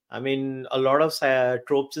 I mean, a lot of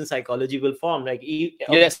tropes in psychology will form. Like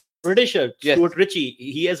British Stuart Ritchie,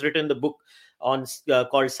 he has written the book on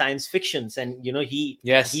called Science Fictions, and he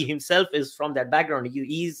himself is from that background.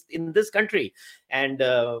 He's in this country, and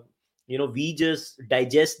we just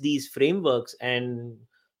digest these frameworks. And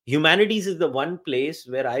humanities is the one place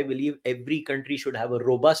where I believe every country should have a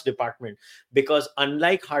robust department, because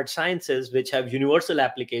unlike hard sciences, which have universal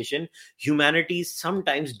application, humanities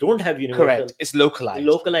sometimes don't have universal. Correct. It's localized.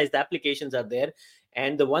 Localized applications are there.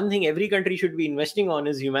 And the one thing every country should be investing on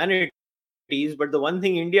is humanities, but the one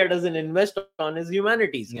thing India doesn't invest on is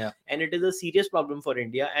humanities. Yeah. And it is a serious problem for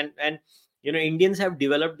India. And Indians have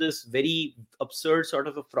developed this very absurd sort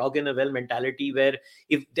of a frog in a well mentality, where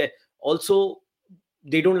if they also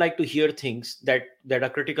they don't like to hear things that are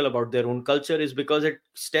critical about their own culture, is because it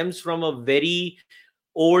stems from a very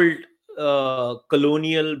old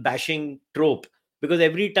colonial bashing trope. Because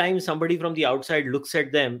every time somebody from the outside looks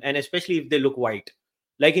at them, and especially if they look white,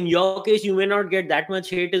 like in your case, you may not get that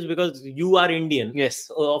much hate is because you are Indian,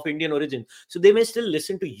 of Indian origin. So they may still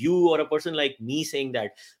listen to you or a person like me saying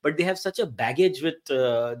that. But they have such a baggage with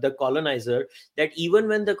the colonizer that even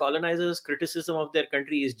when the colonizer's criticism of their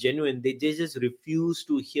country is genuine, they just refuse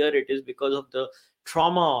to hear it, is because of the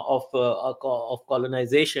trauma of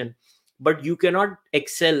colonization. But you cannot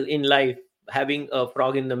excel in life having a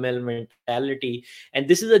frog in the mill mentality. And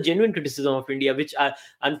this is a genuine criticism of India, which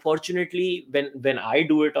unfortunately, when I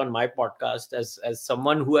do it on my podcast, as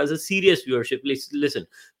someone who has a serious viewership, listen,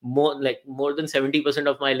 more than 70%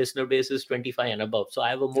 of my listener base is 25 and above. So I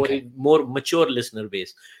have a more mature listener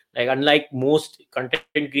base. Like unlike most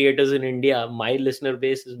content creators in India, my listener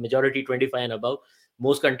base is majority 25 and above.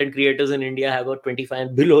 Most content creators in India have a 25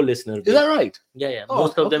 and below listener base. Is that right? Yeah.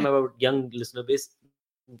 Most of them have a young listener base.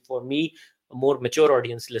 For me, a more mature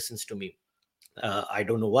audience listens to me. I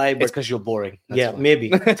don't know why, but it's because you're boring. That's why. Maybe.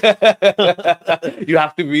 You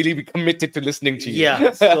have to really be committed to listening to you.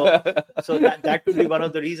 Yeah, so that could be one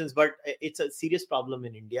of the reasons. But it's a serious problem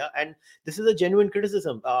in India, and this is a genuine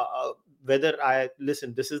criticism. whether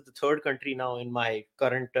listen, this is the third country now in my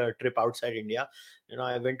current trip outside India.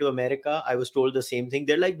 I went to America. I was told the same thing.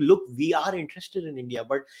 They're like, look, we are interested in India,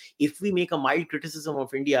 but if we make a mild criticism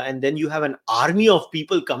of India, and then you have an army of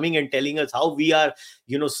people coming and telling us how we are,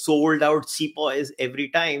 sold out sepoys every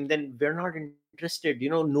time, then we're not interested.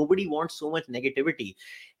 Nobody wants so much negativity.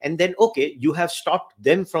 And then, okay, you have stopped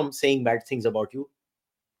them from saying bad things about you,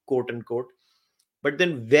 quote unquote. But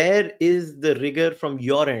then where is the rigor from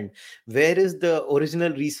your end? Where is the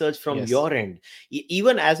original research from your end?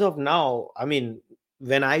 Even as of now, I mean,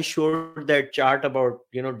 when I showed that chart about,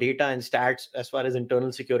 data and stats as far as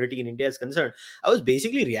internal security in India is concerned, I was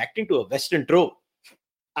basically reacting to a Western trope.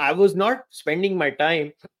 I was not spending my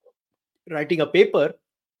time writing a paper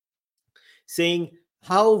saying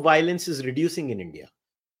how violence is reducing in India.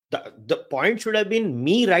 The point should have been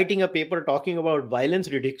me writing a paper talking about violence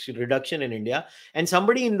reduction in India, and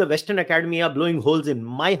somebody in the Western academia blowing holes in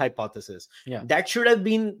my hypothesis. That should have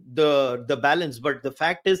been the balance. But the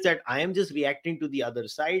fact is that I am just reacting to the other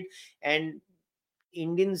side, and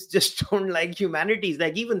Indians just don't like humanities.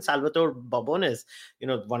 Like even Salvatore Babones,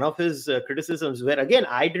 one of his criticisms, where again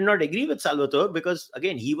I did not agree with Salvatore, because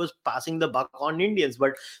again he was passing the buck on Indians.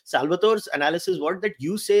 But Salvatore's analysis was that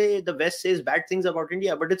you say the West says bad things about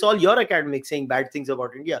India, but it's all your academics saying bad things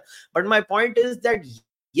about India. But my point is that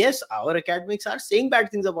yes, our academics are saying bad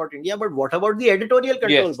things about India, but what about the editorial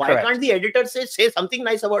control? Yes, Why correct. can't the editor say something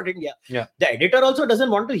nice about India? Yeah. The editor also doesn't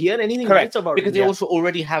want to hear anything nice about because India. They also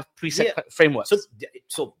already have preset frameworks.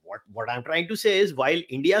 So what I'm trying to say is, while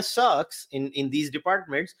India sucks in these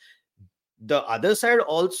departments, the other side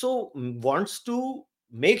also wants to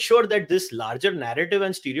make sure that this larger narrative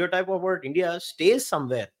and stereotype about India stays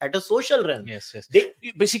somewhere at a social realm. Yes.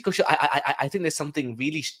 Basically, I think there's something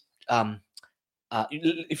really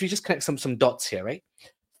if you just connect some dots here, right?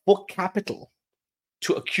 For capital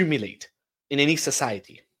to accumulate in any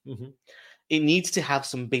society, it needs to have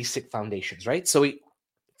some basic foundations, right? So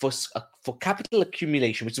for capital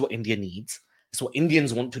accumulation, which is what India needs, it's what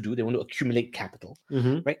Indians want to do. They want to accumulate capital,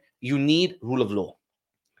 right? You need rule of law.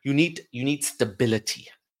 You need stability.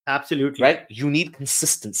 Absolutely. Right? You need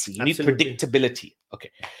consistency. You need predictability.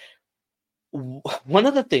 Okay. One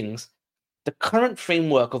of the things, the current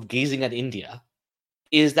framework of gazing at India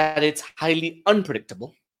is that it's highly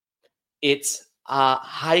unpredictable. It's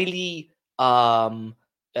highly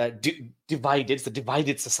divided. It's a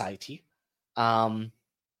divided society, and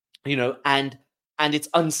it's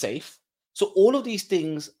unsafe. So all of these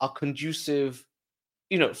things are conducive,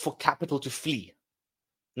 for capital to flee,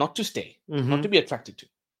 not to stay, not to be attracted to.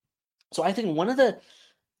 So I think one of the,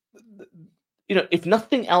 if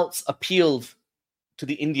nothing else appealed to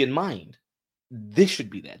the Indian mind, this should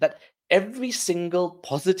be there. That every single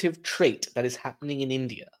positive trait that is happening in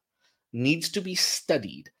India needs to be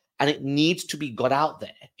studied, and it needs to be got out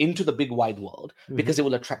there into the big wide world, because it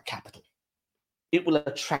will attract capital. It will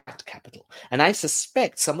attract capital. And I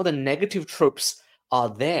suspect some of the negative tropes are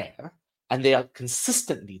there, and they are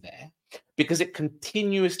consistently there, because it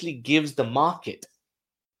continuously gives the market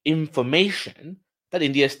information that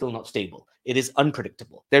India is still not stable. It is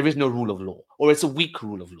unpredictable. There is no rule of law, or it's a weak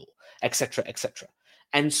rule of law, etc., etc.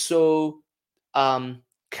 And so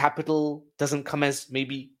capital doesn't come as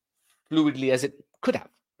maybe fluidly as it could have,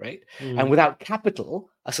 right? And without capital,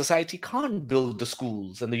 a society can't build the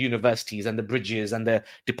schools and the universities and the bridges and the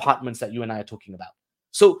departments that you and I are talking about.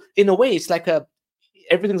 So in a way, it's like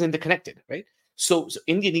everything's interconnected, right? So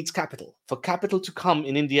India needs capital. For capital to come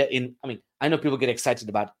in India, I know people get excited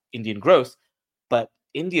about Indian growth, but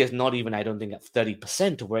India is not even, I don't think, at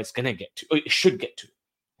 30% of where it's going to get to, or it should get to,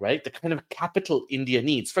 right? The kind of capital India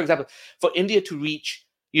needs. For example, for India to reach,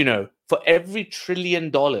 for every $1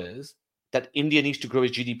 trillion that India needs to grow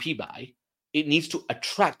its GDP by, it needs to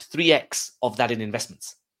attract 3x of that in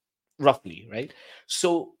investments, roughly, right?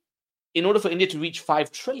 So in order for India to reach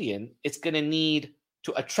 5 trillion, it's going to need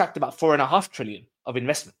to attract about 4.5 trillion of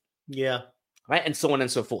investment. Yeah. Right. And so on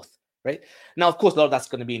and so forth. Right. Now, of course, a lot of that's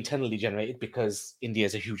going to be internally generated, because India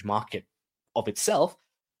is a huge market of itself.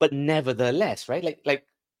 But nevertheless, right,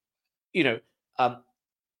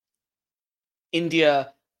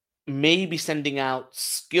 India may be sending out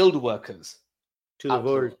skilled workers to the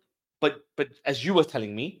world. But as you were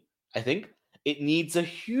telling me, I think it needs a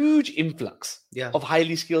huge influx of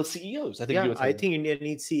highly skilled CEOs. I think India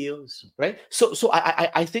needs CEOs. Right. So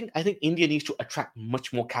I think India needs to attract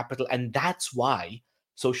much more capital, and that's why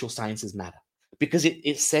social sciences matter, because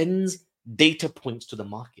it sends data points to the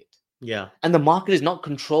market. Yeah. And the market is not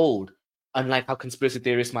controlled, unlike how conspiracy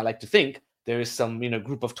theorists might like to think. There is some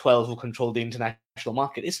group of 12 who control the international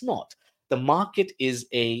market. It's not. The market is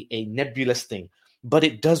a nebulous thing. but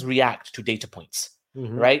it does react to data points,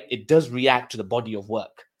 right? It does react to the body of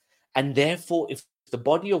work. And therefore, if the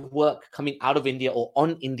body of work coming out of India or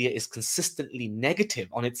on India is consistently negative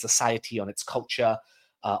on its society, on its culture,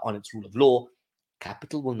 on its rule of law,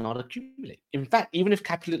 capital will not accumulate. In fact, even if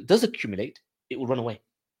capital does accumulate, it will run away,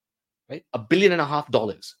 right? $1.5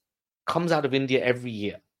 billion comes out of India every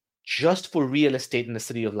year just for real estate in the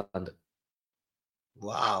city of London.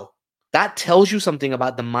 Wow. That tells you something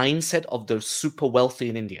about the mindset of the super wealthy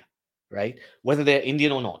in India, right? Whether they're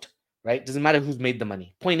Indian or not, right? Doesn't matter who's made the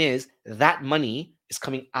money. Point is, that money is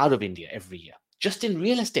coming out of India every year, just in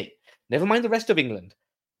real estate. Never mind the rest of England.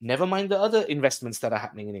 Never mind the other investments that are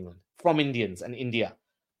happening in England from Indians and India.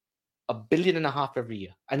 $1.5 billion every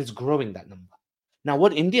year, and it's growing, that number. Now,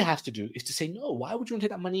 what India has to do is to say, no, why would you want to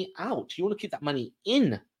take that money out? You want to keep that money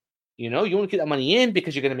in. You want to keep that money in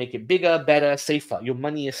because you're going to make it bigger, better, safer. Your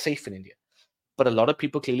money is safe in India. But a lot of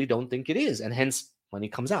people clearly don't think it is, and hence money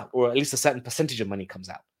comes out, or at least a certain percentage of money comes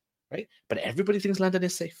out, right? But everybody thinks London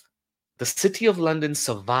is safe. The city of London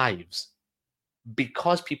survives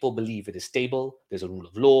because people believe it is stable, there's a rule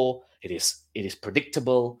of law, it is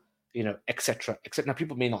predictable, etc. Now,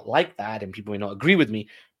 people may not like that, and people may not agree with me,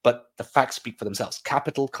 but the facts speak for themselves.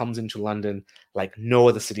 Capital comes into London like no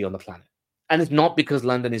other city on the planet. And it's not because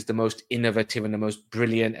London is the most innovative and the most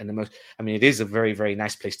brilliant and it is a very, very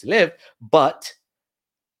nice place to live, but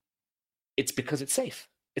it's because it's safe.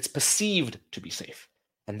 It's perceived to be safe.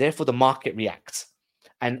 And therefore the market reacts.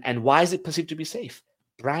 And why is it perceived to be safe?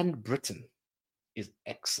 Brand Britain is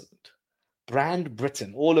excellent. Brand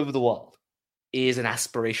Britain all over the world is an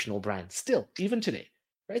aspirational brand still, even today.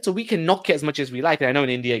 Right? So we can knock it as much as we like. And I know in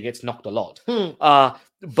India it gets knocked a lot.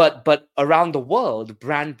 But around the world,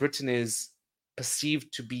 Brand Britain is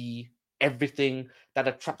perceived to be everything that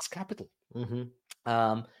attracts capital. And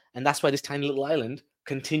that's why this tiny little island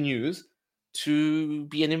continues to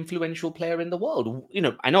be an influential player in the world.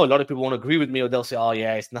 I know a lot of people won't agree with me, or they'll say, oh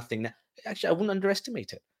yeah, it's nothing. Actually, I wouldn't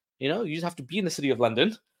underestimate it. You just have to be in the city of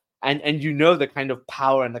London and the kind of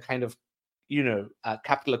power and the kind of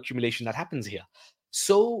capital accumulation that happens here.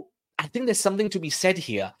 So I think there's something to be said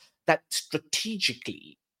here that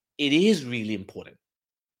strategically it is really important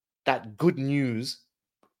that good news,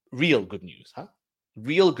 real good news,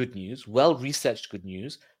 well-researched good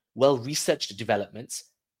news, well-researched developments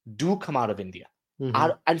do come out of India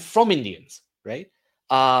and from Indians, right?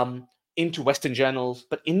 Into Western journals,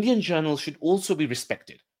 but Indian journals should also be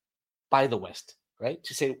respected by the West, right?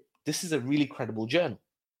 To say, this is a really credible journal,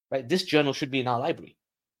 right? This journal should be in our library,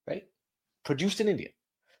 right? Produced in India.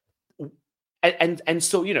 And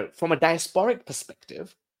so, from a diasporic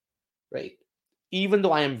perspective, right? Even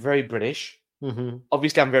though I am very British,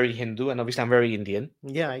 obviously I'm very Hindu, and obviously I'm very Indian.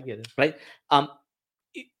 Yeah, I get it. Right?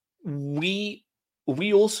 We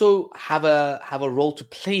also have a role to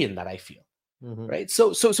play in that, I feel. Right?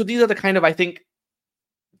 So these are the kind of, I think,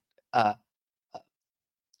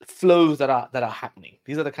 flows that are happening.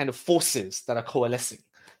 These are the kind of forces that are coalescing.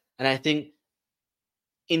 And I think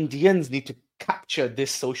Indians need to capture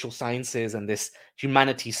this social sciences and this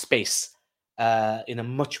humanities space in a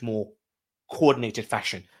much more coordinated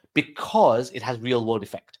fashion, because it has real world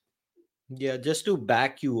effect. Yeah, just to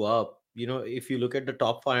back you up, if you look at the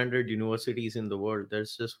top 500 universities in the world,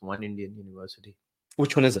 there's just one Indian university.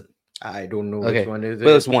 Which one is it? I don't know which one is it. But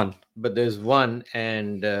there's one. But there's one,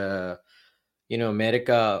 and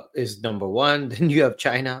America is number one. Then you have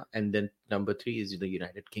China, and then number 3 is the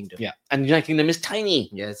United Kingdom. Yeah, and the United Kingdom is tiny.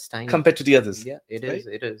 Yeah, it's tiny compared to the others. Yeah, it is.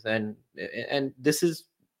 It is, and this is.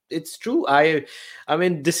 It's true. I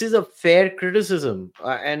mean, this is a fair criticism,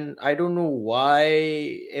 and I don't know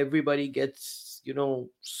why everybody gets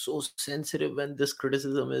so sensitive when this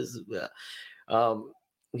criticism is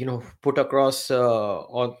put across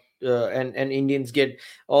and Indians get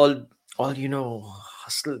all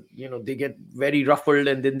hustle. They get very ruffled,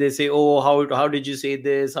 and then they say, oh, how did you say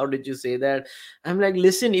this, how did you say that? I'm like,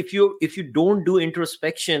 listen, if you don't do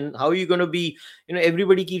introspection, how are you going to be?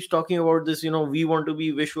 Everybody keeps talking about this, we want to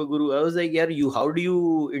be Vishwaguru. I was like, yeah, how do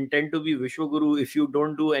you intend to be Vishwaguru if you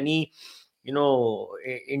don't do any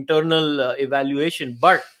internal evaluation?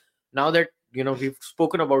 But now that we've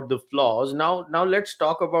spoken about the flaws, now let's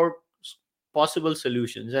talk about possible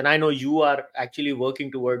solutions. And I know you are actually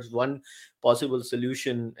working towards one possible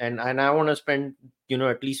solution, and I want to spend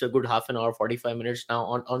at least a good half an hour, 45 minutes now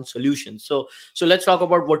on solutions. So let's talk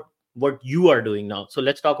about what you are doing now. So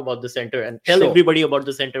let's talk about the center and tell everybody about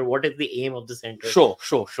the center. What is the aim of the center? Sure.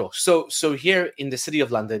 So here in the city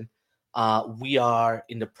of London, we are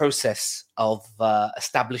in the process of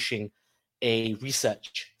establishing a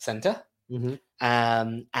research center.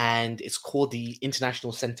 And it's called the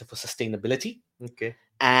International Center for Sustainability. Okay.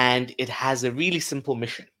 And it has a really simple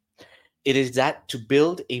mission. It is that to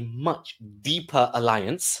build a much deeper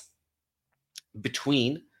alliance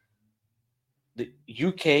between the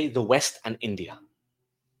UK, the West, and India.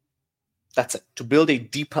 That's it. To build a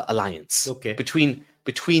deeper alliance Okay. between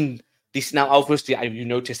these. Now, obviously, you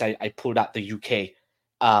noticed I pulled out the UK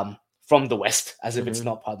from the West as if it's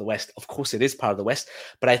not part of the West. Of course, it is part of the West,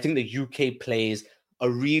 but I think the UK plays a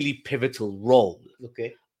really pivotal role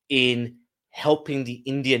Okay. in helping the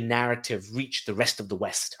Indian narrative reach the rest of the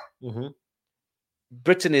West.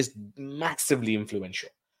 Britain is massively influential.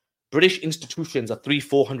 British institutions are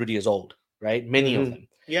 300-400 years old, right? Many of them.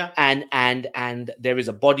 Yeah. And there is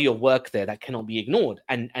a body of work there that cannot be ignored,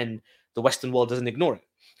 and the Western world doesn't ignore it.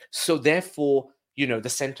 So therefore, the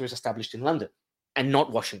center is established in London and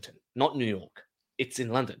not Washington, not New York. It's in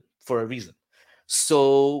London for a reason.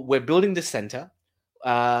 So we're building this center.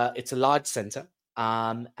 It's a large center,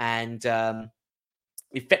 and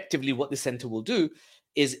effectively, what this center will do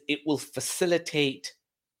is it will facilitate,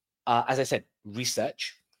 as I said,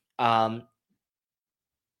 research. And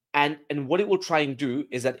what it will try and do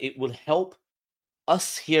is that it will help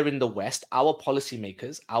us here in the West, our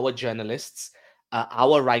policymakers, our journalists,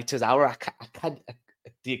 our writers,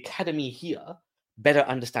 the academy here, better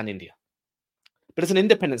understand India. But it's an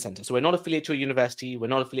independent center, so we're not affiliated to a university, we're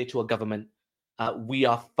not affiliated to a government. We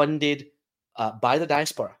are funded by the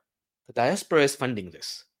diaspora. The diaspora is funding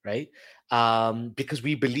this, right? Because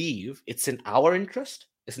we believe it's in our interest,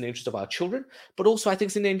 it's in the interest of our children, but also I think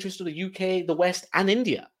it's in the interest of the UK, the West, and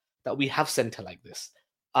India that we have center like this,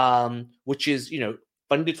 which is,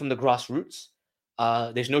 funded from the grassroots.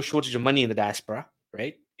 There's no shortage of money in the diaspora,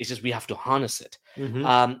 right? It's just we have to harness it.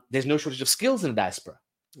 There's no shortage of skills in the diaspora.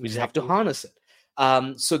 We just have to harness it.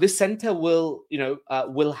 So this center will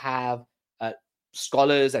have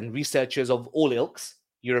scholars and researchers of all ilks,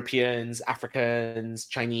 Europeans, Africans,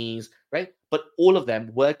 Chinese, right? But all of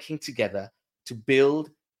them working together to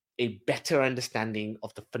build a better understanding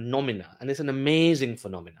of the phenomena. And it's an amazing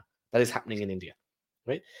phenomena that is happening in India,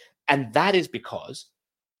 right? And that is because,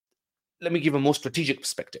 let me give a more strategic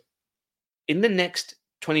perspective. In the next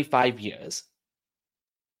 25 years,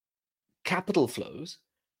 capital flows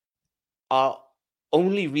are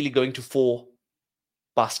only really going to 4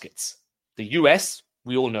 baskets. The US,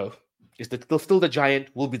 we all know, is still the giant,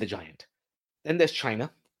 will be the giant. Then there's China.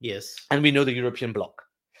 Yes. And we know the European bloc.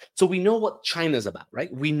 So we know what China's about,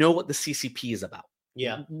 right? We know what the CCP is about.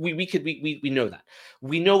 Yeah. We know that.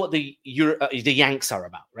 We know what the Yanks are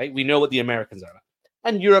about, right? We know what the Americans are about.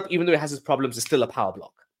 And Europe, even though it has its problems, is still a power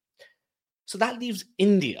bloc. So that leaves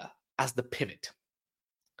India as the pivot.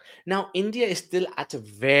 Now, India is still at a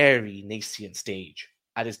very nascent stage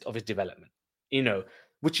of its development,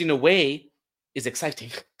 which in a way is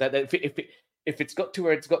exciting. That if it's got to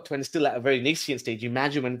where it's got to and it's still at a very nascent stage,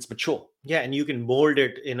 imagine when it's mature. Yeah, and you can mold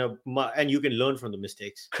it and you can learn from the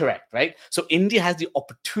mistakes. Correct, right? So India has the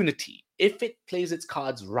opportunity, if it plays its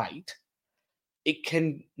cards right, it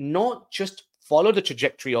can not just follow the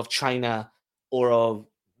trajectory of China or of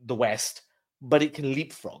the West, but it can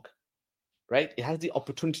leapfrog, right? It has the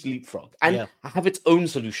opportunity to leapfrog and have its own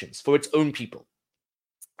solutions for its own people,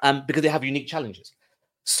 because they have unique challenges.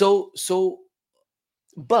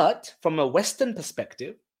 But from a Western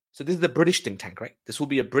perspective, so this is the British think tank, right? This will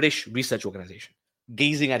be a British research organization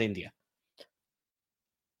gazing at India.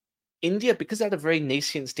 India, because at a very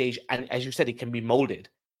nascent stage, and as you said, it can be molded,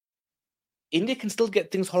 India can still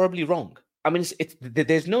get things horribly wrong. I mean,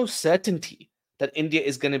 there's no certainty that India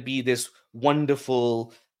is going to be this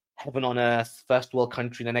wonderful heaven on earth, first world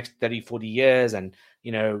country in the next 30, 40 years, and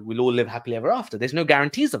we'll all live happily ever after. There's no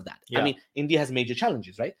guarantees of that. I mean, India has major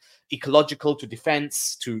challenges, right? Ecological to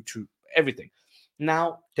defense to everything.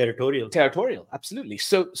 Now, territorial, absolutely.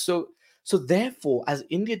 So therefore, as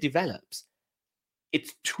India develops,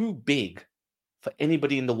 it's too big for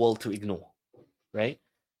anybody in the world to ignore, right?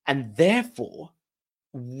 And therefore,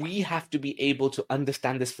 we have to be able to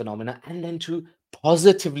understand this phenomena and then to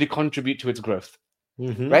positively contribute to its growth,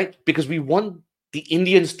 right? Because we want the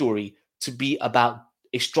Indian story to be about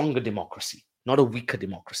a stronger democracy, not a weaker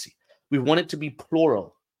democracy. We want it to be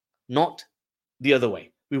plural, not the other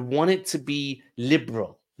way. We want it to be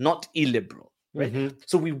liberal, not illiberal, right?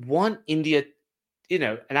 So we want India,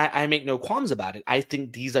 and I make no qualms about it. I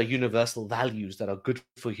think these are universal values that are good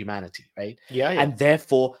for humanity, right? Yeah. And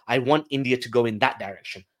therefore, I want India to go in that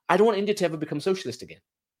direction. I don't want India to ever become socialist again,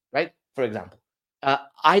 right? For example,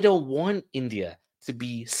 I don't want India to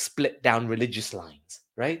be split down religious lines,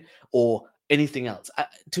 right? Or anything else.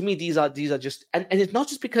 To me, these are just, and it's not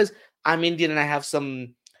just because I'm Indian and I have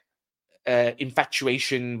some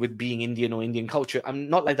infatuation with being Indian or Indian culture. I'm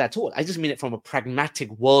not like that at all. I just mean it from a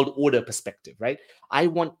pragmatic world order perspective, right? I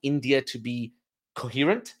want India to be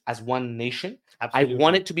coherent as one nation. Absolutely. I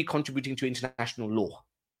want it to be contributing to international law,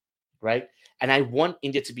 right? And I want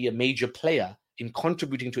India to be a major player in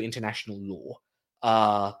contributing to international law,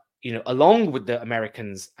 along with the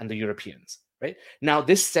Americans and the Europeans, right? Now,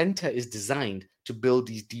 this center is designed to build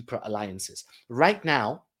these deeper alliances. Right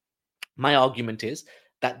now, my argument is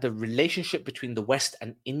that the relationship between the West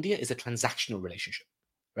and India is a transactional relationship,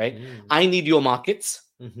 right? I need your markets.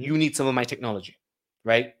 You need some of my technology,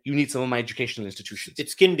 right? You need some of my educational institutions.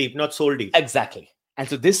 It's skin deep, not soul deep. Exactly. And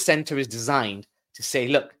so this center is designed to say,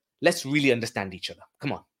 look, let's really understand each other.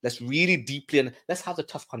 Come on, let's really deeply, let's have the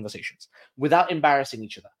tough conversations without embarrassing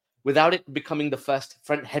each other, without it becoming the first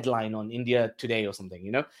front headline on India Today or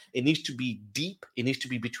something. It needs to be deep. It needs to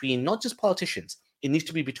be between not just politicians. It needs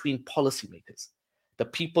to be between policymakers, the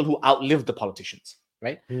people who outlive the politicians,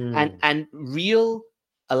 right? And real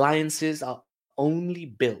alliances are only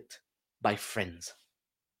built by friends.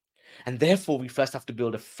 And therefore, we first have to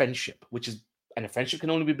build a friendship, and a friendship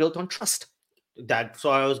can only be built on trust. That's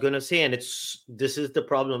what I was going to say. And this is the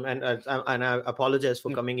problem. And I apologize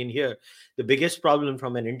for coming in here. The biggest problem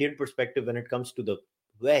from an Indian perspective when it comes to the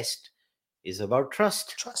West is about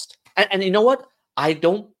trust. And you know what? I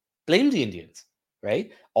don't blame the Indians,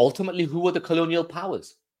 right? Ultimately, who were the colonial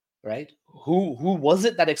powers, right? Who was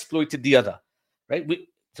it that exploited the other, right?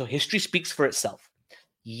 So history speaks for itself.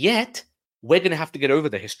 Yet, we're going to have to get over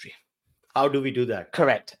the history. How do we do that?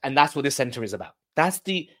 Correct. And that's what this center is about. That's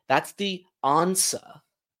the answer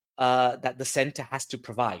that the center has to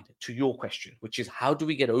provide to your question, which is how do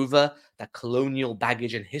we get over that colonial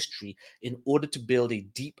baggage and history in order to build a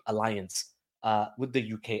deep alliance with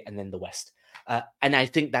the UK and then the West? And I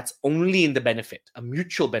think that's only in the benefit, a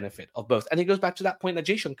mutual benefit of both. And it goes back to that point that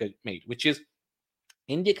Jayshankar made, which is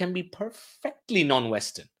India can be perfectly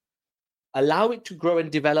non-Western. Allow it to grow and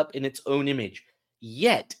develop in its own image.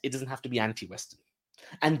 Yet, it doesn't have to be anti-Western.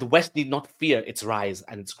 And the West need not fear its rise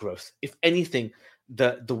and its growth. If anything,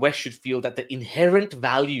 the West should feel that the inherent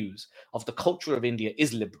values of the culture of India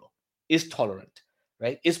is liberal, is tolerant,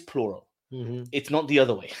 right? Is plural. It's not the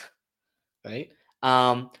other way, right?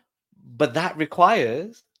 But that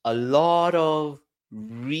requires a lot of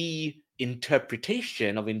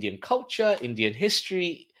reinterpretation of Indian culture, Indian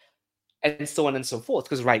history, and so on and so forth.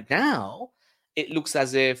 Because right now, it looks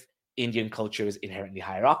as if Indian culture is inherently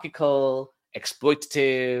hierarchical,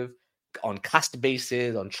 exploitative, on caste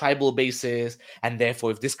basis, on tribal basis, and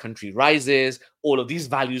therefore, if this country rises, all of these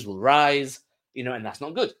values will rise, and that's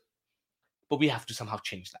not good. But we have to somehow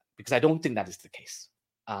change that, because I don't think that is the case.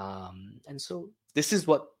 And so this is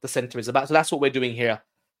what the center is about. So that's what we're doing here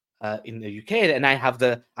in the UK, and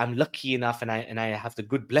I'm lucky enough, and I have the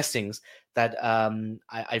good blessings that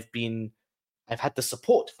I've had the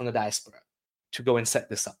support from the diaspora to go and set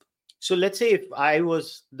this up. So let's say if I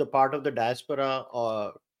was the part of the diaspora,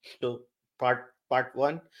 or so part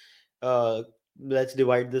one, let's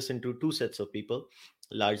divide this into two sets of people.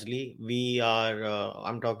 Largely, we are,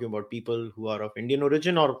 I'm talking about people who are of Indian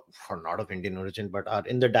origin or not of Indian origin, but are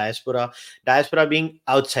in the diaspora being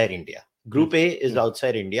outside India. Group A is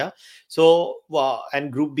outside India. So,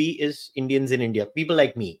 and Group B is Indians in India, people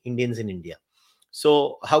like me, Indians in India.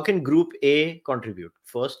 So how can Group A contribute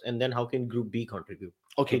first, and then how can Group B contribute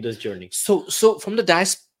to this journey? So from the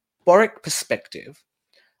diasporic perspective,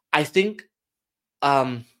 I think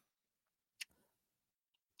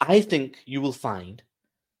you will find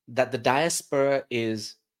that the diaspora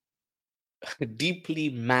is deeply,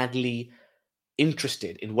 madly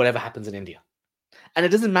interested in whatever happens in India. And it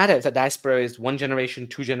doesn't matter if the diaspora is 1 generation,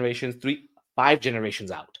 2 generations, 3, 5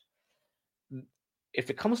 generations out. If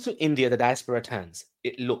it comes to India, the diaspora turns.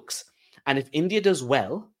 It looks. And if India does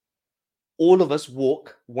well, all of us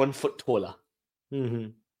walk 1 foot taller.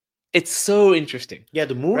 It's so interesting. Yeah,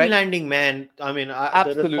 the moon landing, man. I mean,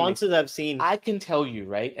 the responses I've seen. I can tell you,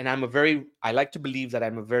 right? And I like to believe that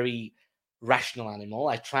I'm a very rational animal.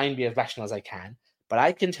 I try and be as rational as I can. But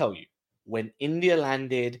I can tell you, when India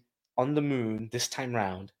landed on the moon this time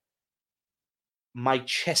round, my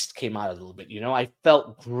chest came out a little bit. I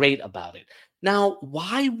felt great about it. Now,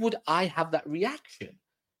 why would I have that reaction?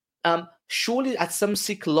 Surely at some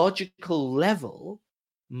psychological level,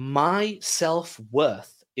 my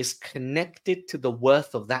self-worth is connected to the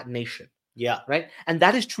worth of that nation. Yeah. Right? And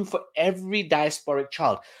that is true for every diasporic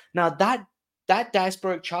child. Now, that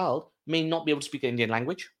diasporic child may not be able to speak Indian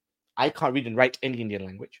language. I can't read and write any Indian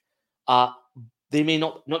language. They may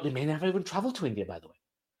never even travel to India, by the way.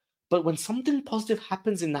 But when something positive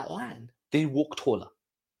happens in that land, they walk taller.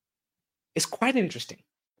 It's quite interesting.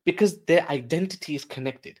 because their identity is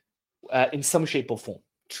connected in some shape or form.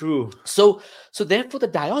 True. So therefore, the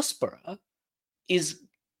diaspora is,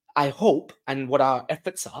 I hope, and what our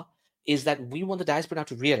efforts are, is that we want the diaspora now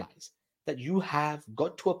to realize that you have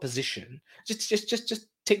got to a position. Just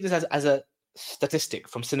take this as a statistic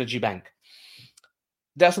from Synergy Bank.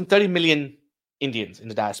 There are some 30 million Indians in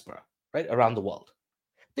the diaspora, right, around the world.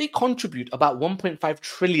 They contribute about 1.5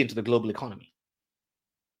 trillion to the global economy.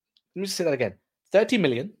 Let me just say that again. 30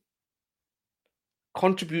 million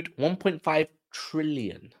contribute 1.5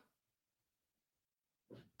 trillion.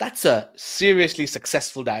 That's a seriously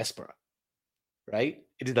successful diaspora, right?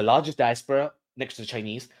 It is the largest diaspora next to the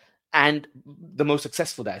Chinese and the most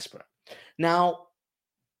successful diaspora. Now,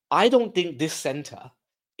 I don't think this center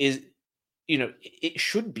is, it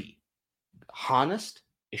should be harnessed,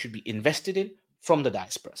 it should be invested in from the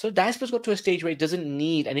diaspora. So the diaspora's got to a stage where it doesn't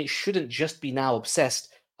need, and it shouldn't just be now obsessed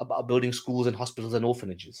about building schools and hospitals and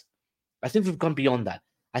orphanages. I think we've gone beyond that.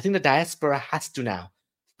 I think the diaspora has to now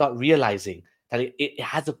start realizing that it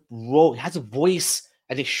has a role, it has a voice,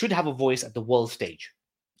 and it should have a voice at the world stage.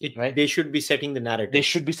 Right? They should be setting the narrative. They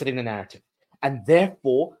should be setting the narrative. And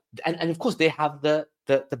therefore, and of course, they have the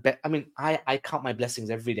I mean, I count my blessings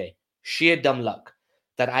every day. Sheer dumb luck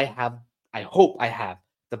that I hope I have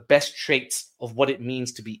the best traits of what it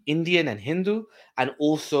means to be Indian and Hindu, and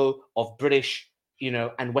also of British,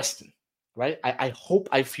 and Western, right? I hope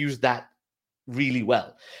I fused that really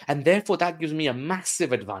well. And therefore, that gives me a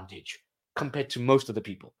massive advantage compared to most of the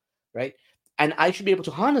people, right? And I should be able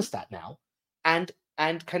to harness that now and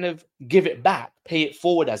kind of give it back, pay it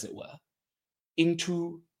forward, as it were,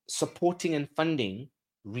 into supporting and funding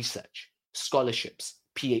research, scholarships,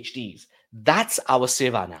 PhDs. That's our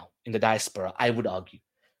seva now in the diaspora, I would argue,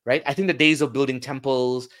 right? I think the days of building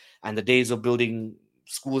temples and the days of building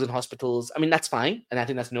schools and hospitals, I mean, that's fine. And I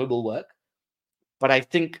think that's noble work. But I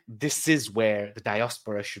think this is where the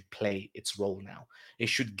diaspora should play its role now. It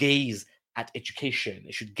should gaze at education.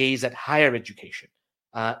 It should gaze at higher education.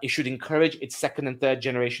 It should encourage its second and third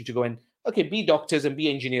generation to go and, okay, be doctors and be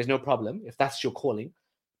engineers, no problem, if that's your calling,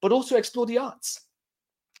 but also explore the arts.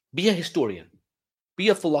 Be a historian, be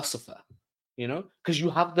a philosopher, because you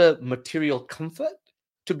have the material comfort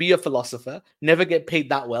to be a philosopher, never get paid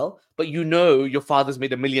that well, but your father's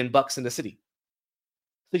made $1 million in the city.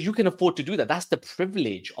 So you can afford to do that. That's the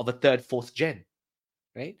privilege of a third, fourth gen,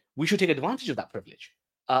 right? We should take advantage of that privilege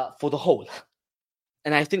for the whole.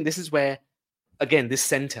 And I think this is where, again, this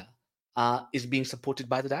center is being supported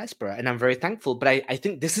by the diaspora. And I'm very thankful. But I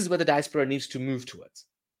think this is where the diaspora needs to move towards.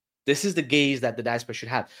 This is the gaze that the diaspora should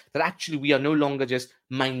have. That actually we are no longer just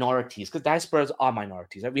minorities, because diasporas are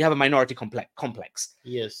minorities. Right? We have a minority complex.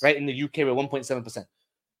 Yes. Right? In the UK, we're 1.7%.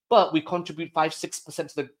 But we contribute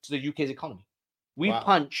 5-6% to the UK's economy. We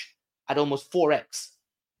punch at almost 4x,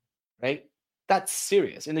 right? That's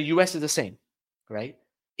serious. In the US, it's the same, right?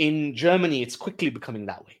 In Germany, it's quickly becoming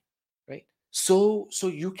that way, right? So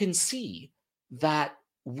you can see that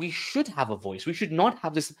we should have a voice. We should not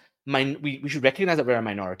have this. We should recognize that we're a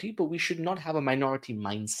minority, but we should not have a minority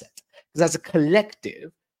mindset. Because as a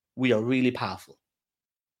collective, we are really powerful,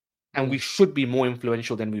 and we should be more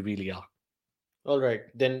influential than we really are. All right.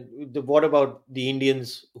 Then what about the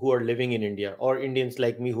Indians who are living in India, or Indians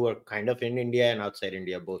like me who are kind of in India and outside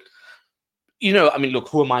India, both? I mean, look,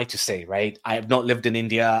 who am I to say, right? I have not lived in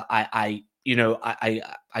India. I'm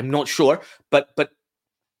not sure, but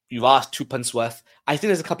you've asked two punts worth. I think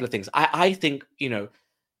there's a couple of things. I think,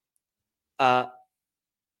 I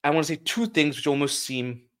want to say two things which almost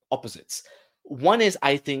seem opposites. One is,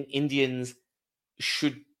 I think Indians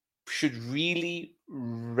should really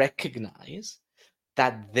recognize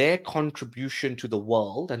that their contribution to the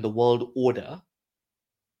world and the world order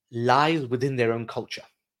lies within their own culture,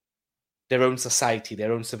 their own society,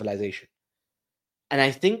 their own civilization. And I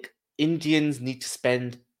think Indians need to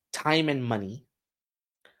spend time and money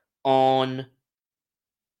on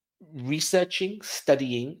researching,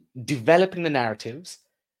 studying, developing the narratives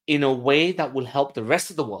in a way that will help the rest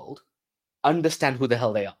of the world understand who the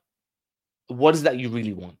hell they are. What is that you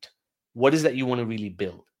really want? What is that you want to really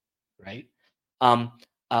build, right? And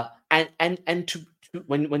to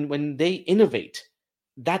when they innovate,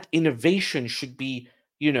 that innovation should be,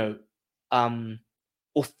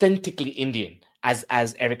 authentically Indian,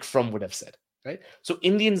 as Eric Fromm would have said, right? So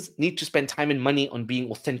Indians need to spend time and money on being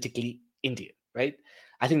authentically Indian, right?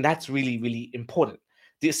 I think that's really, really important.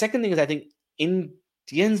 The second thing is, I think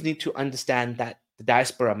Indians need to understand that the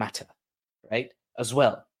diaspora matter, right, as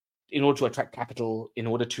well, in order to attract capital, in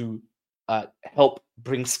order to help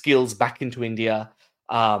bring skills back into India,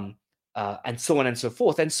 and so on and so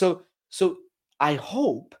forth. And so I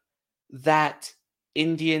hope that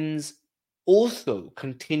Indians also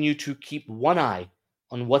continue to keep one eye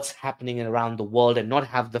on what's happening around the world and not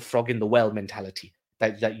have the frog in the well mentality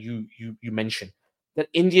that you mentioned. That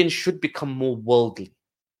Indians should become more worldly,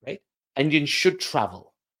 right? Indians should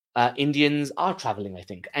travel. Indians are traveling, I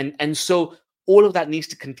think, and so all of that needs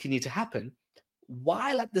to continue to happen,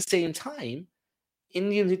 while at the same time,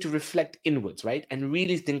 Indians need to reflect inwards, right, and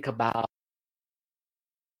really think about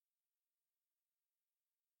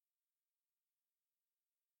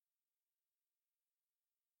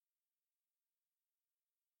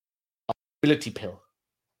humility pill,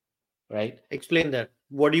 right? Explain that.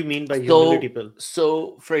 What do you mean by humility So, pill?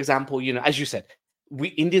 so for example, as you said, we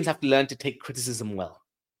Indians have to learn to take criticism well,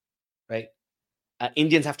 right?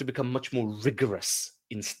 Indians have to become much more rigorous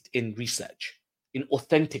in research, in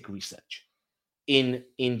authentic research, in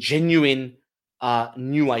genuine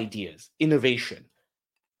new ideas, innovation.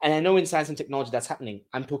 And I know in science and technology that's happening.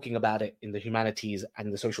 I'm talking about it in the humanities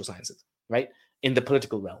and the social sciences, right? In the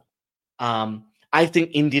political realm. I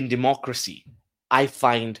think Indian democracy, I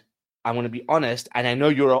want to be honest, and I know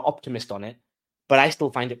you're an optimist on it, but I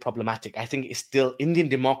still find it problematic. I think Indian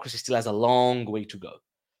democracy still has a long way to go.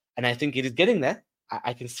 And I think it is getting there.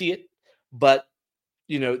 I can see it. But,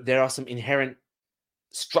 there are some inherent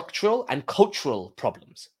structural and cultural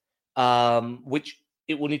problems, which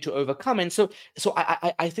it will need to overcome. And so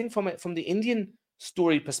I think from the Indian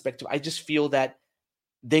story perspective, I just feel that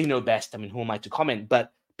they know best. I mean, who am I to comment?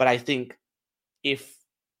 But I think if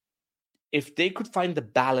they could find the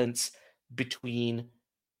balance between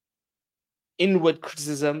inward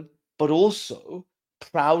criticism, but also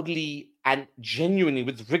proudly and genuinely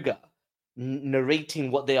with rigor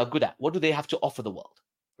narrating what they are good at, what do they have to offer the world,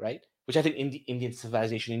 right? Which I think Indian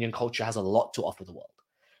civilization, Indian culture has a lot to offer the world.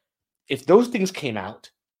 If those things came out,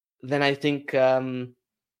 then I think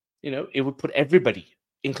it would put everybody,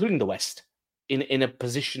 including the West, in a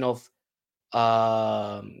position of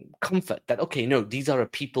comfort. That okay, no, these are a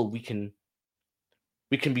people we can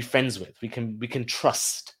be friends with. We can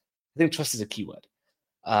trust. I think trust is a key word.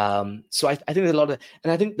 So I think there's a lot of,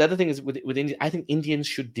 and I think the other thing is with India, I think Indians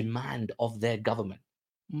should demand of their government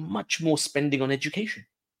much more spending on education.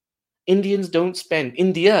 India doesn't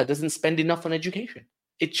spend enough on education.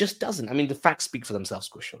 It just doesn't. I mean, the facts speak for themselves,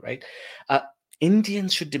 Kushal, right?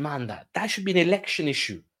 Indians should demand that. That should be an election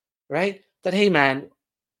issue, right? That, hey, man,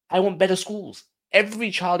 I want better schools.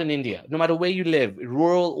 Every child in India, no matter where you live,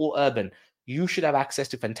 rural or urban, you should have access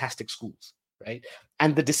to fantastic schools, right?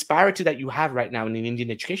 And the disparity that you have right now in the Indian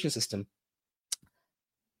education system,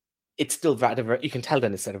 it's still you can tell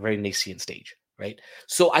that it's at a very nascent stage, right?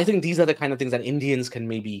 So I think these are the kind of things that Indians can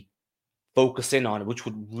maybe focus in on, which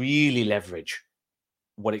would really leverage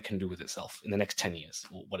what it can do with itself in the next 10 years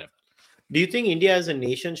or whatever. Do you think India as a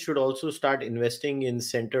nation should also start investing in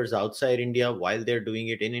centers outside India while they're doing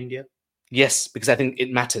it in India? Yes, because I think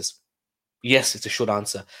it matters. Yes, it's a short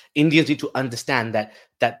answer. Indians need to understand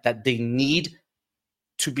that they need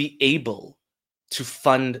to be able to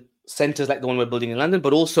fund centers like the one we're building in London,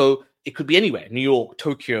 but also it could be anywhere, New York,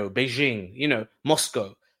 Tokyo, Beijing,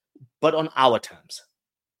 Moscow, but on our terms,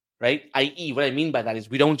 right? I.e., what I mean by that is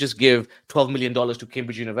we don't just give $12 million to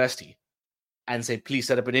Cambridge University and say, please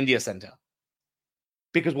set up an India center.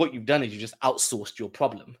 Because what you've done is you just outsourced your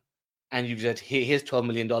problem. And you've said, here's $12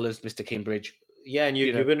 million, Mr. Cambridge. Yeah, and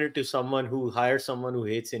you've given it to someone who hires someone who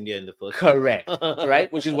hates India in the first place. Correct,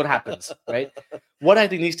 right? Which is what happens, right? What I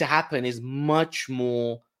think needs to happen is much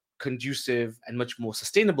more conducive and much more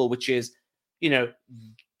sustainable, which is,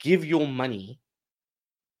 give your money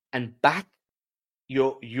and back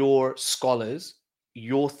your scholars,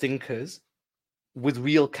 your thinkers with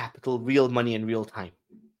real capital, real money, and real time,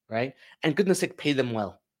 right? And goodness sake, pay them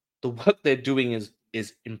well. The work they're doing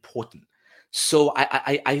is important. So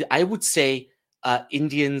I would say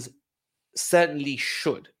Indians certainly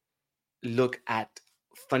should look at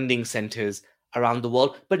funding centers around the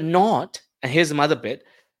world, but not, and here's another bit,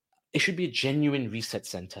 it should be a genuine research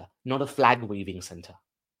center, not a flag waving center.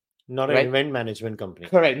 Not an event management company.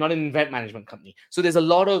 Correct, not an event management company. So there's a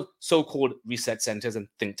lot of so-called research centers and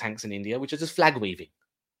think tanks in India, which are just flag waving,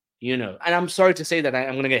 and I'm sorry to say that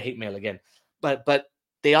I'm going to get hate mail again, but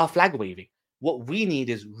they are flag waving. What we need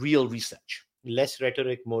is real research. Less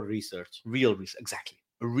rhetoric, more research. Real research, exactly.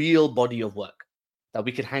 A real body of work that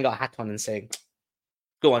we can hang our hat on and say,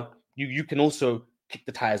 go on, you can also kick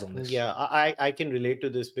the tires on this. Yeah, I can relate to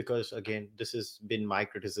this because, again, this has been my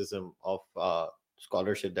criticism of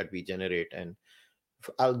scholarship that we generate. And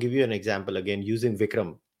I'll give you an example again, using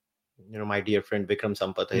Vikram, my dear friend Vikram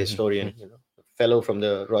Sampath, a historian, fellow from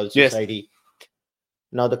the Royal Society. Yes.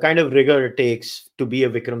 Now, the kind of rigor it takes to be a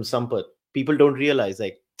Vikram Sampath, people don't realize,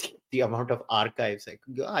 like, the amount of archives. Like,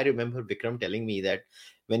 I remember Vikram telling me that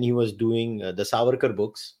when he was doing the Savarkar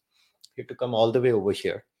books, he had to come all the way over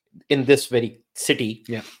here in this very city.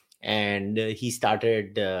 Yeah. And he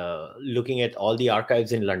started looking at all the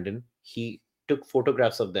archives in London. He took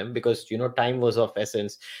photographs of them because, time was of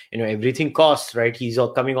essence. Everything costs, right? He's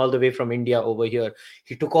all coming all the way from India over here.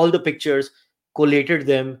 He took all the pictures, collated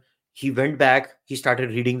them. He went back, he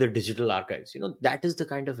started reading the digital archives. That is the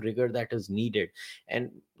kind of rigor that is needed. And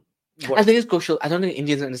I think it's crucial. I don't think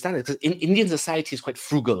Indians understand it, because in Indian society is quite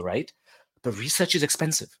frugal, right? But research is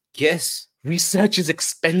expensive. Yes, research is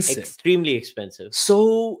expensive, extremely expensive.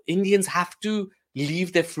 So Indians have to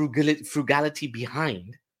leave their frugality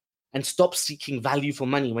behind and stop seeking value for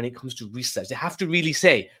money when it comes to research. They have to really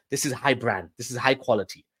say, this is high brand, this is high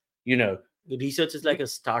quality. Research is like a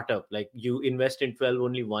startup. Like, you invest in 12,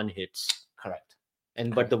 only one hits. Correct.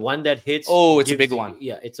 But the one that hits, it's a big one.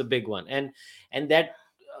 Yeah, it's a big one. And that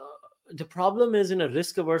the problem is, in a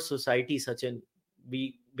risk averse society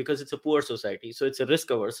because it's a poor society, so it's a risk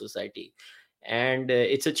averse society, and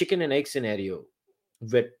it's a chicken and egg scenario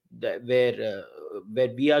where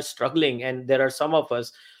we are struggling. And there are some of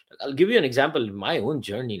us. I'll give you an example in my own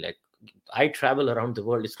journey. Like, I travel around the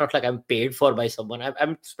world. It's not like I'm paid for by someone.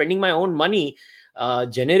 I'm spending my own money,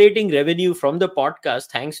 generating revenue from the podcast,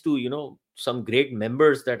 thanks to some great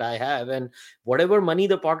members that I have. And whatever money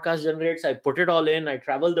the podcast generates, I put it all in. I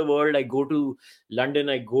travel the world. I go to London,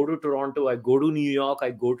 I go to Toronto, I go to New York, I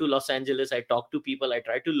go to Los Angeles. I talk to people, I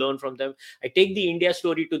try to learn from them. I take the India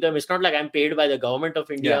story to them. It's not like I'm paid by the government of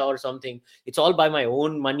India or something. It's all by my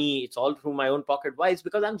own money. It's all through my own pocket. Why? It's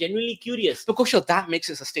because I'm genuinely curious. But Kaushal, that makes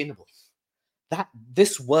it sustainable. That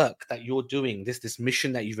this work that you're doing, this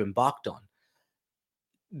mission that you've embarked on,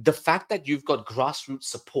 the fact that you've got grassroots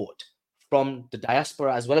support from the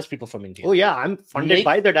diaspora as well as people from India. Oh yeah, I'm funded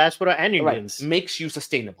by the diaspora and Indians. Right, makes you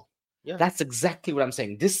sustainable. Yeah, that's exactly what I'm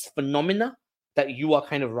saying. This phenomena that you are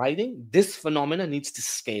kind of riding, this phenomena needs to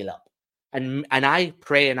scale up. And I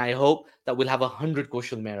pray and I hope that we'll have 100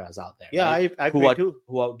 Kaushal Mehras out there. Yeah, right? I pray too.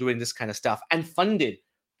 Who are doing this kind of stuff and funded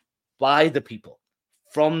by the people,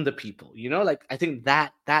 from the people. Like, I think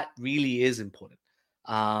that really is important.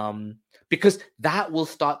 Because that will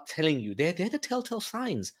start telling you, they're the telltale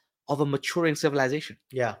signs of a maturing civilization.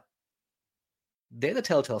 Yeah, they're the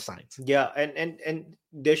telltale signs. Yeah, and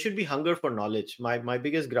there should be hunger for knowledge. My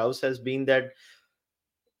biggest grouse has been that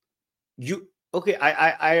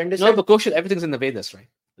I understand. No, but Kaushal, everything's in the Vedas, right?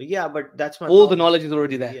 Yeah, but that's my all problem. The knowledge is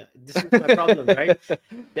already there. Yeah, this is my problem, right?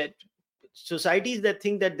 That societies that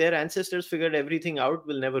think that their ancestors figured everything out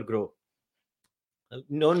will never grow.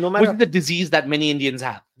 No matter. Which is the disease that many Indians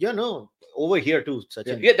have. Yeah, no, over here too.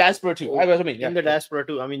 Yeah, diaspora too. I mean, in the diaspora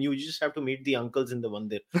too. I mean, you just have to meet the uncles in the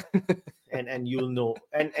Mandir, and you'll know.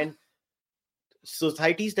 And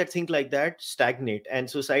societies that think like that stagnate, and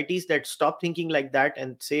societies that stop thinking like that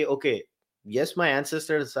and say, okay, yes, my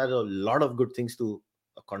ancestors had a lot of good things to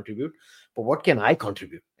contribute, but what can I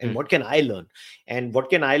contribute, and what can I learn, and what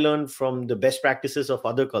can I learn from the best practices of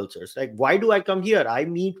other cultures? Like, why do I come here? I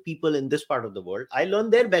meet people in this part of the world, I learn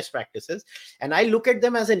their best practices, and I look at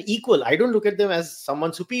them as an equal. I don't look at them as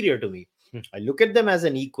someone superior to me. I look at them as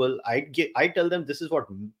an equal. I tell them, this is what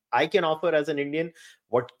I can offer as an Indian.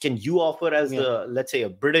 What can you offer as let's say a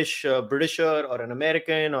Britisher or an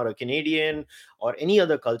American or a Canadian or any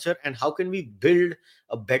other culture? And how can we build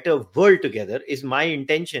a better world together is my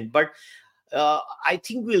intention. But I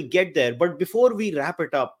think we'll get there. But before we wrap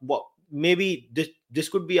it up, maybe this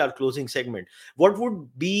could be our closing segment. What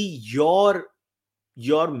would be your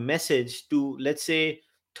message to, let's say,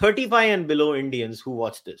 35 and below Indians who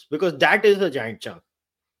watch this? Because that is a giant chunk.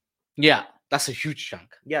 Yeah, that's a huge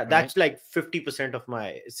chunk. Yeah, that's like 60% of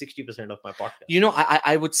my podcast.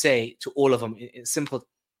 I would say to all of them, it's simple.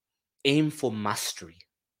 Aim for mastery,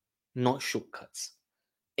 not shortcuts.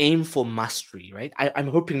 Aim for mastery, right? I'm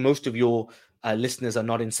hoping most of your listeners are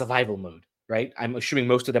not in survival mode, right? I'm assuming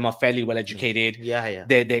most of them are fairly well educated. Yeah.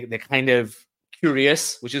 They're kind of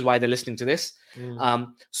curious, which is why they're listening to this.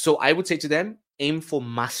 So I would say to them, aim for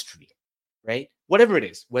mastery, right? Whatever it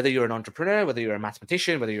is, whether you're an entrepreneur, whether you're a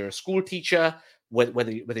mathematician, whether you're a school teacher,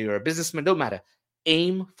 whether you're a businessman, don't matter.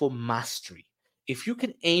 Aim for mastery. If you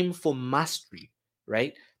can aim for mastery,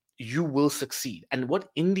 right, you will succeed. And what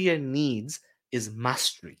India needs is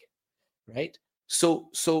mastery, right? So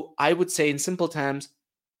I would say in simple terms,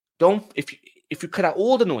 if you cut out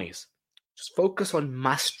all the noise, just focus on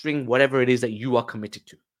mastering whatever it is that you are committed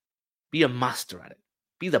to. Be a master at it.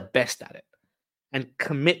 Be the best at it. And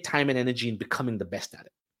commit time and energy in becoming the best at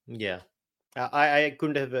it. Yeah. I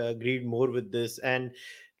couldn't have agreed more with this. And,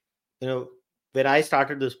 when I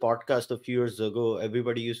started this podcast a few years ago,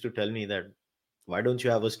 everybody used to tell me that, why don't you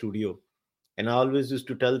have a studio? And I always used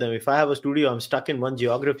to tell them, if I have a studio, I'm stuck in one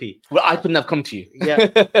geography. Well, I couldn't have come to you. Yeah,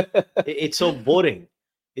 it's so boring.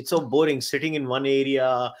 It's so boring sitting in one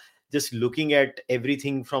area, just looking at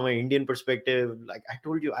everything from an Indian perspective. Like I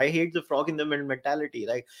told you, I hate the frog in the mentality.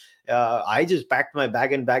 Like I just packed my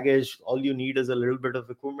bag and baggage. All you need is a little bit of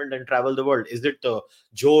equipment and travel the world. Is it the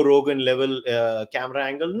Joe Rogan level camera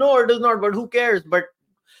angle? No, it is not. But who cares? But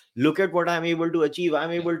look at what I'm able to achieve.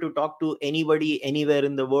 I'm able to talk to anybody anywhere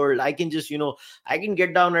in the world. I can just, I can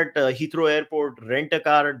get down at Heathrow Airport, rent a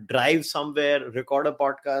car, drive somewhere, record a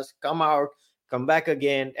podcast, come out, come back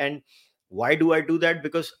again. And why do I do that?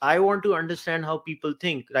 Because I want to understand how people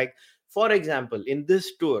think. Like, for example, in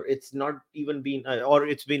this tour, it's not even been, or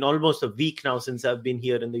it's been almost a week now since I've been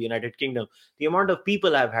here in the United Kingdom. The amount of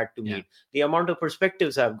people I've had to meet, the amount of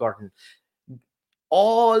perspectives I've gotten,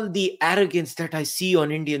 all the arrogance that I see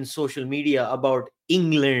on Indian social media about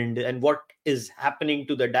England and what is happening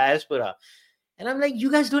to the diaspora. And I'm like, you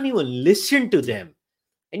guys don't even listen to them.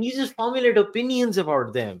 And you just formulate opinions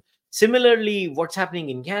about them. Similarly, what's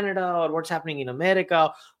happening in Canada or what's happening in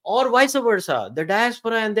America or vice versa, the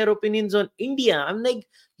diaspora and their opinions on India. I'm like,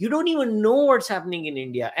 you don't even know what's happening in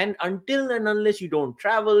India. And until and unless you don't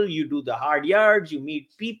travel, you do the hard yards, you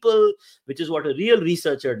meet people, which is what a real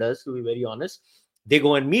researcher does, to be very honest. They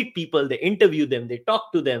go and meet people, they interview them, they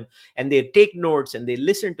talk to them, and they take notes and they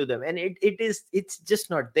listen to them. And it's just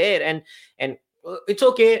not there. And it's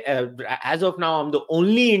okay. As of now, I'm the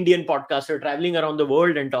only Indian podcaster traveling around the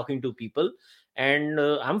world and talking to people, and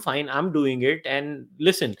I'm fine. I'm doing it. And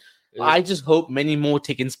listen, I just hope many more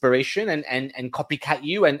take inspiration and copycat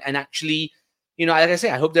you and actually, like I say,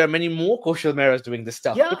 I hope there are many more Kaushal Mehras doing this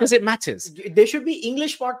stuff because it matters. There should be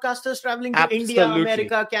English podcasters traveling to India,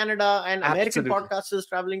 America, Canada, and American podcasters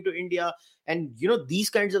traveling to India. And, these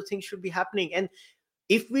kinds of things should be happening. And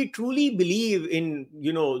if we truly believe in,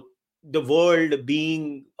 the world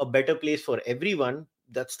being a better place for everyone,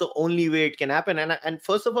 that's the only way it can happen. And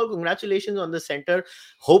first of all, congratulations on the center.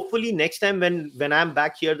 Hopefully next time when I'm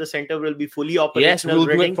back here, the center will be fully operational. Yes, we'll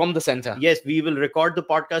do it from the center. Yes, we will record the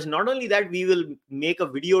podcast. Not only that, we will make a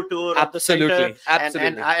video tour of the center.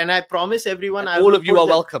 Absolutely. And I promise everyone, all of you are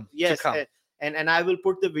welcome. Yes, to come. And I will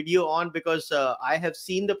put the video on because I have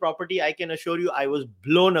seen the property. I can assure you, I was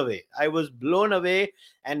blown away.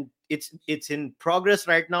 And it's in progress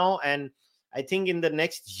right now. And I think in the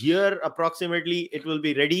next year, approximately, it will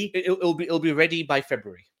be ready. It'll be ready by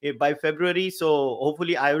February. By February. So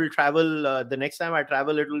hopefully I will travel. The next time I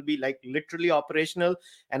travel, it will be like literally operational.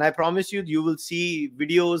 And I promise you, you will see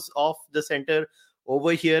videos of the center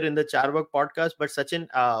over here in the Charvak podcast. But Sachin,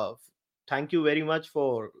 thank you very much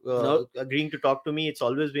for agreeing to talk to me. It's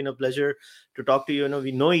always been a pleasure to talk to you.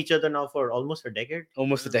 We know each other now for almost a decade.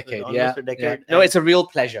 Almost a decade. Yeah. No, it's a real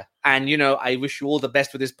pleasure. And, I wish you all the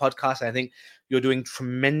best with this podcast. I think you're doing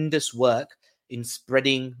tremendous work in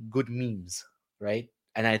spreading good memes, right?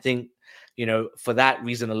 And I think, for that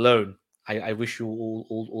reason alone, I wish you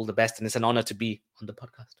all the best. And it's an honor to be on the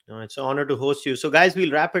podcast. No, it's an honor to host you. So guys,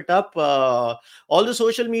 we'll wrap it up. All the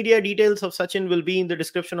social media details of Sachin will be in the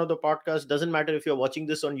description of the podcast. Doesn't matter if you're watching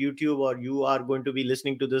this on YouTube or you are going to be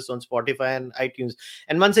listening to this on Spotify and iTunes.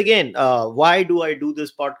 And once again, why do I do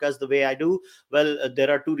this podcast the way I do? Well,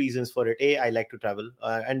 there are two reasons for it. A, I like to travel.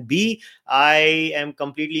 And B, I am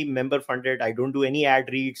completely member funded. I don't do any ad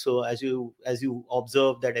reads. So as you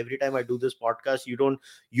observe that every time I do this podcast,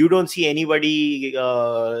 you don't see anybody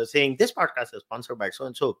saying this podcast is sponsored by so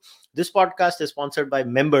and so. This podcast is sponsored by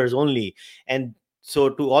members only. And so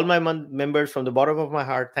to all my members, from the bottom of my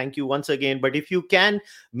heart, thank you once again. But if you can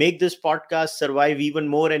make this podcast survive even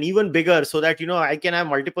more and even bigger so that I can have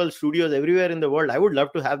multiple studios everywhere in the world, I would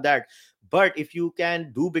love to have that. But if you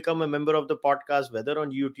can become a member of the podcast, whether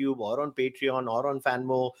on YouTube or on Patreon or on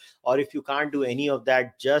Fanmo, or if you can't do any of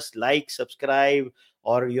that, just like, subscribe,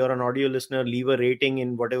 or you're an audio listener, leave a rating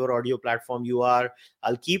in whatever audio platform you are.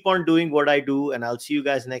 I'll keep on doing what I do, and I'll see you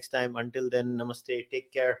guys next time. Until then, namaste.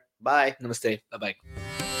 Take care. Bye. Namaste.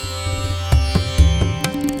 Bye-bye.